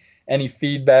 any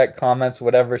feedback, comments,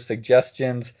 whatever,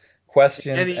 suggestions,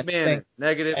 questions, Any manner,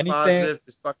 negative, anything. positive,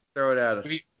 just fucking throw it at us.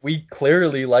 We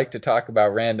clearly like to talk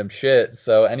about random shit.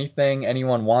 So anything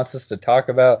anyone wants us to talk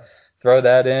about, throw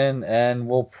that in, and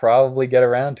we'll probably get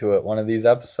around to it one of these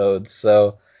episodes.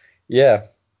 So yeah,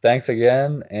 thanks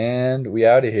again, and we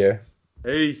out of here.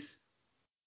 Peace.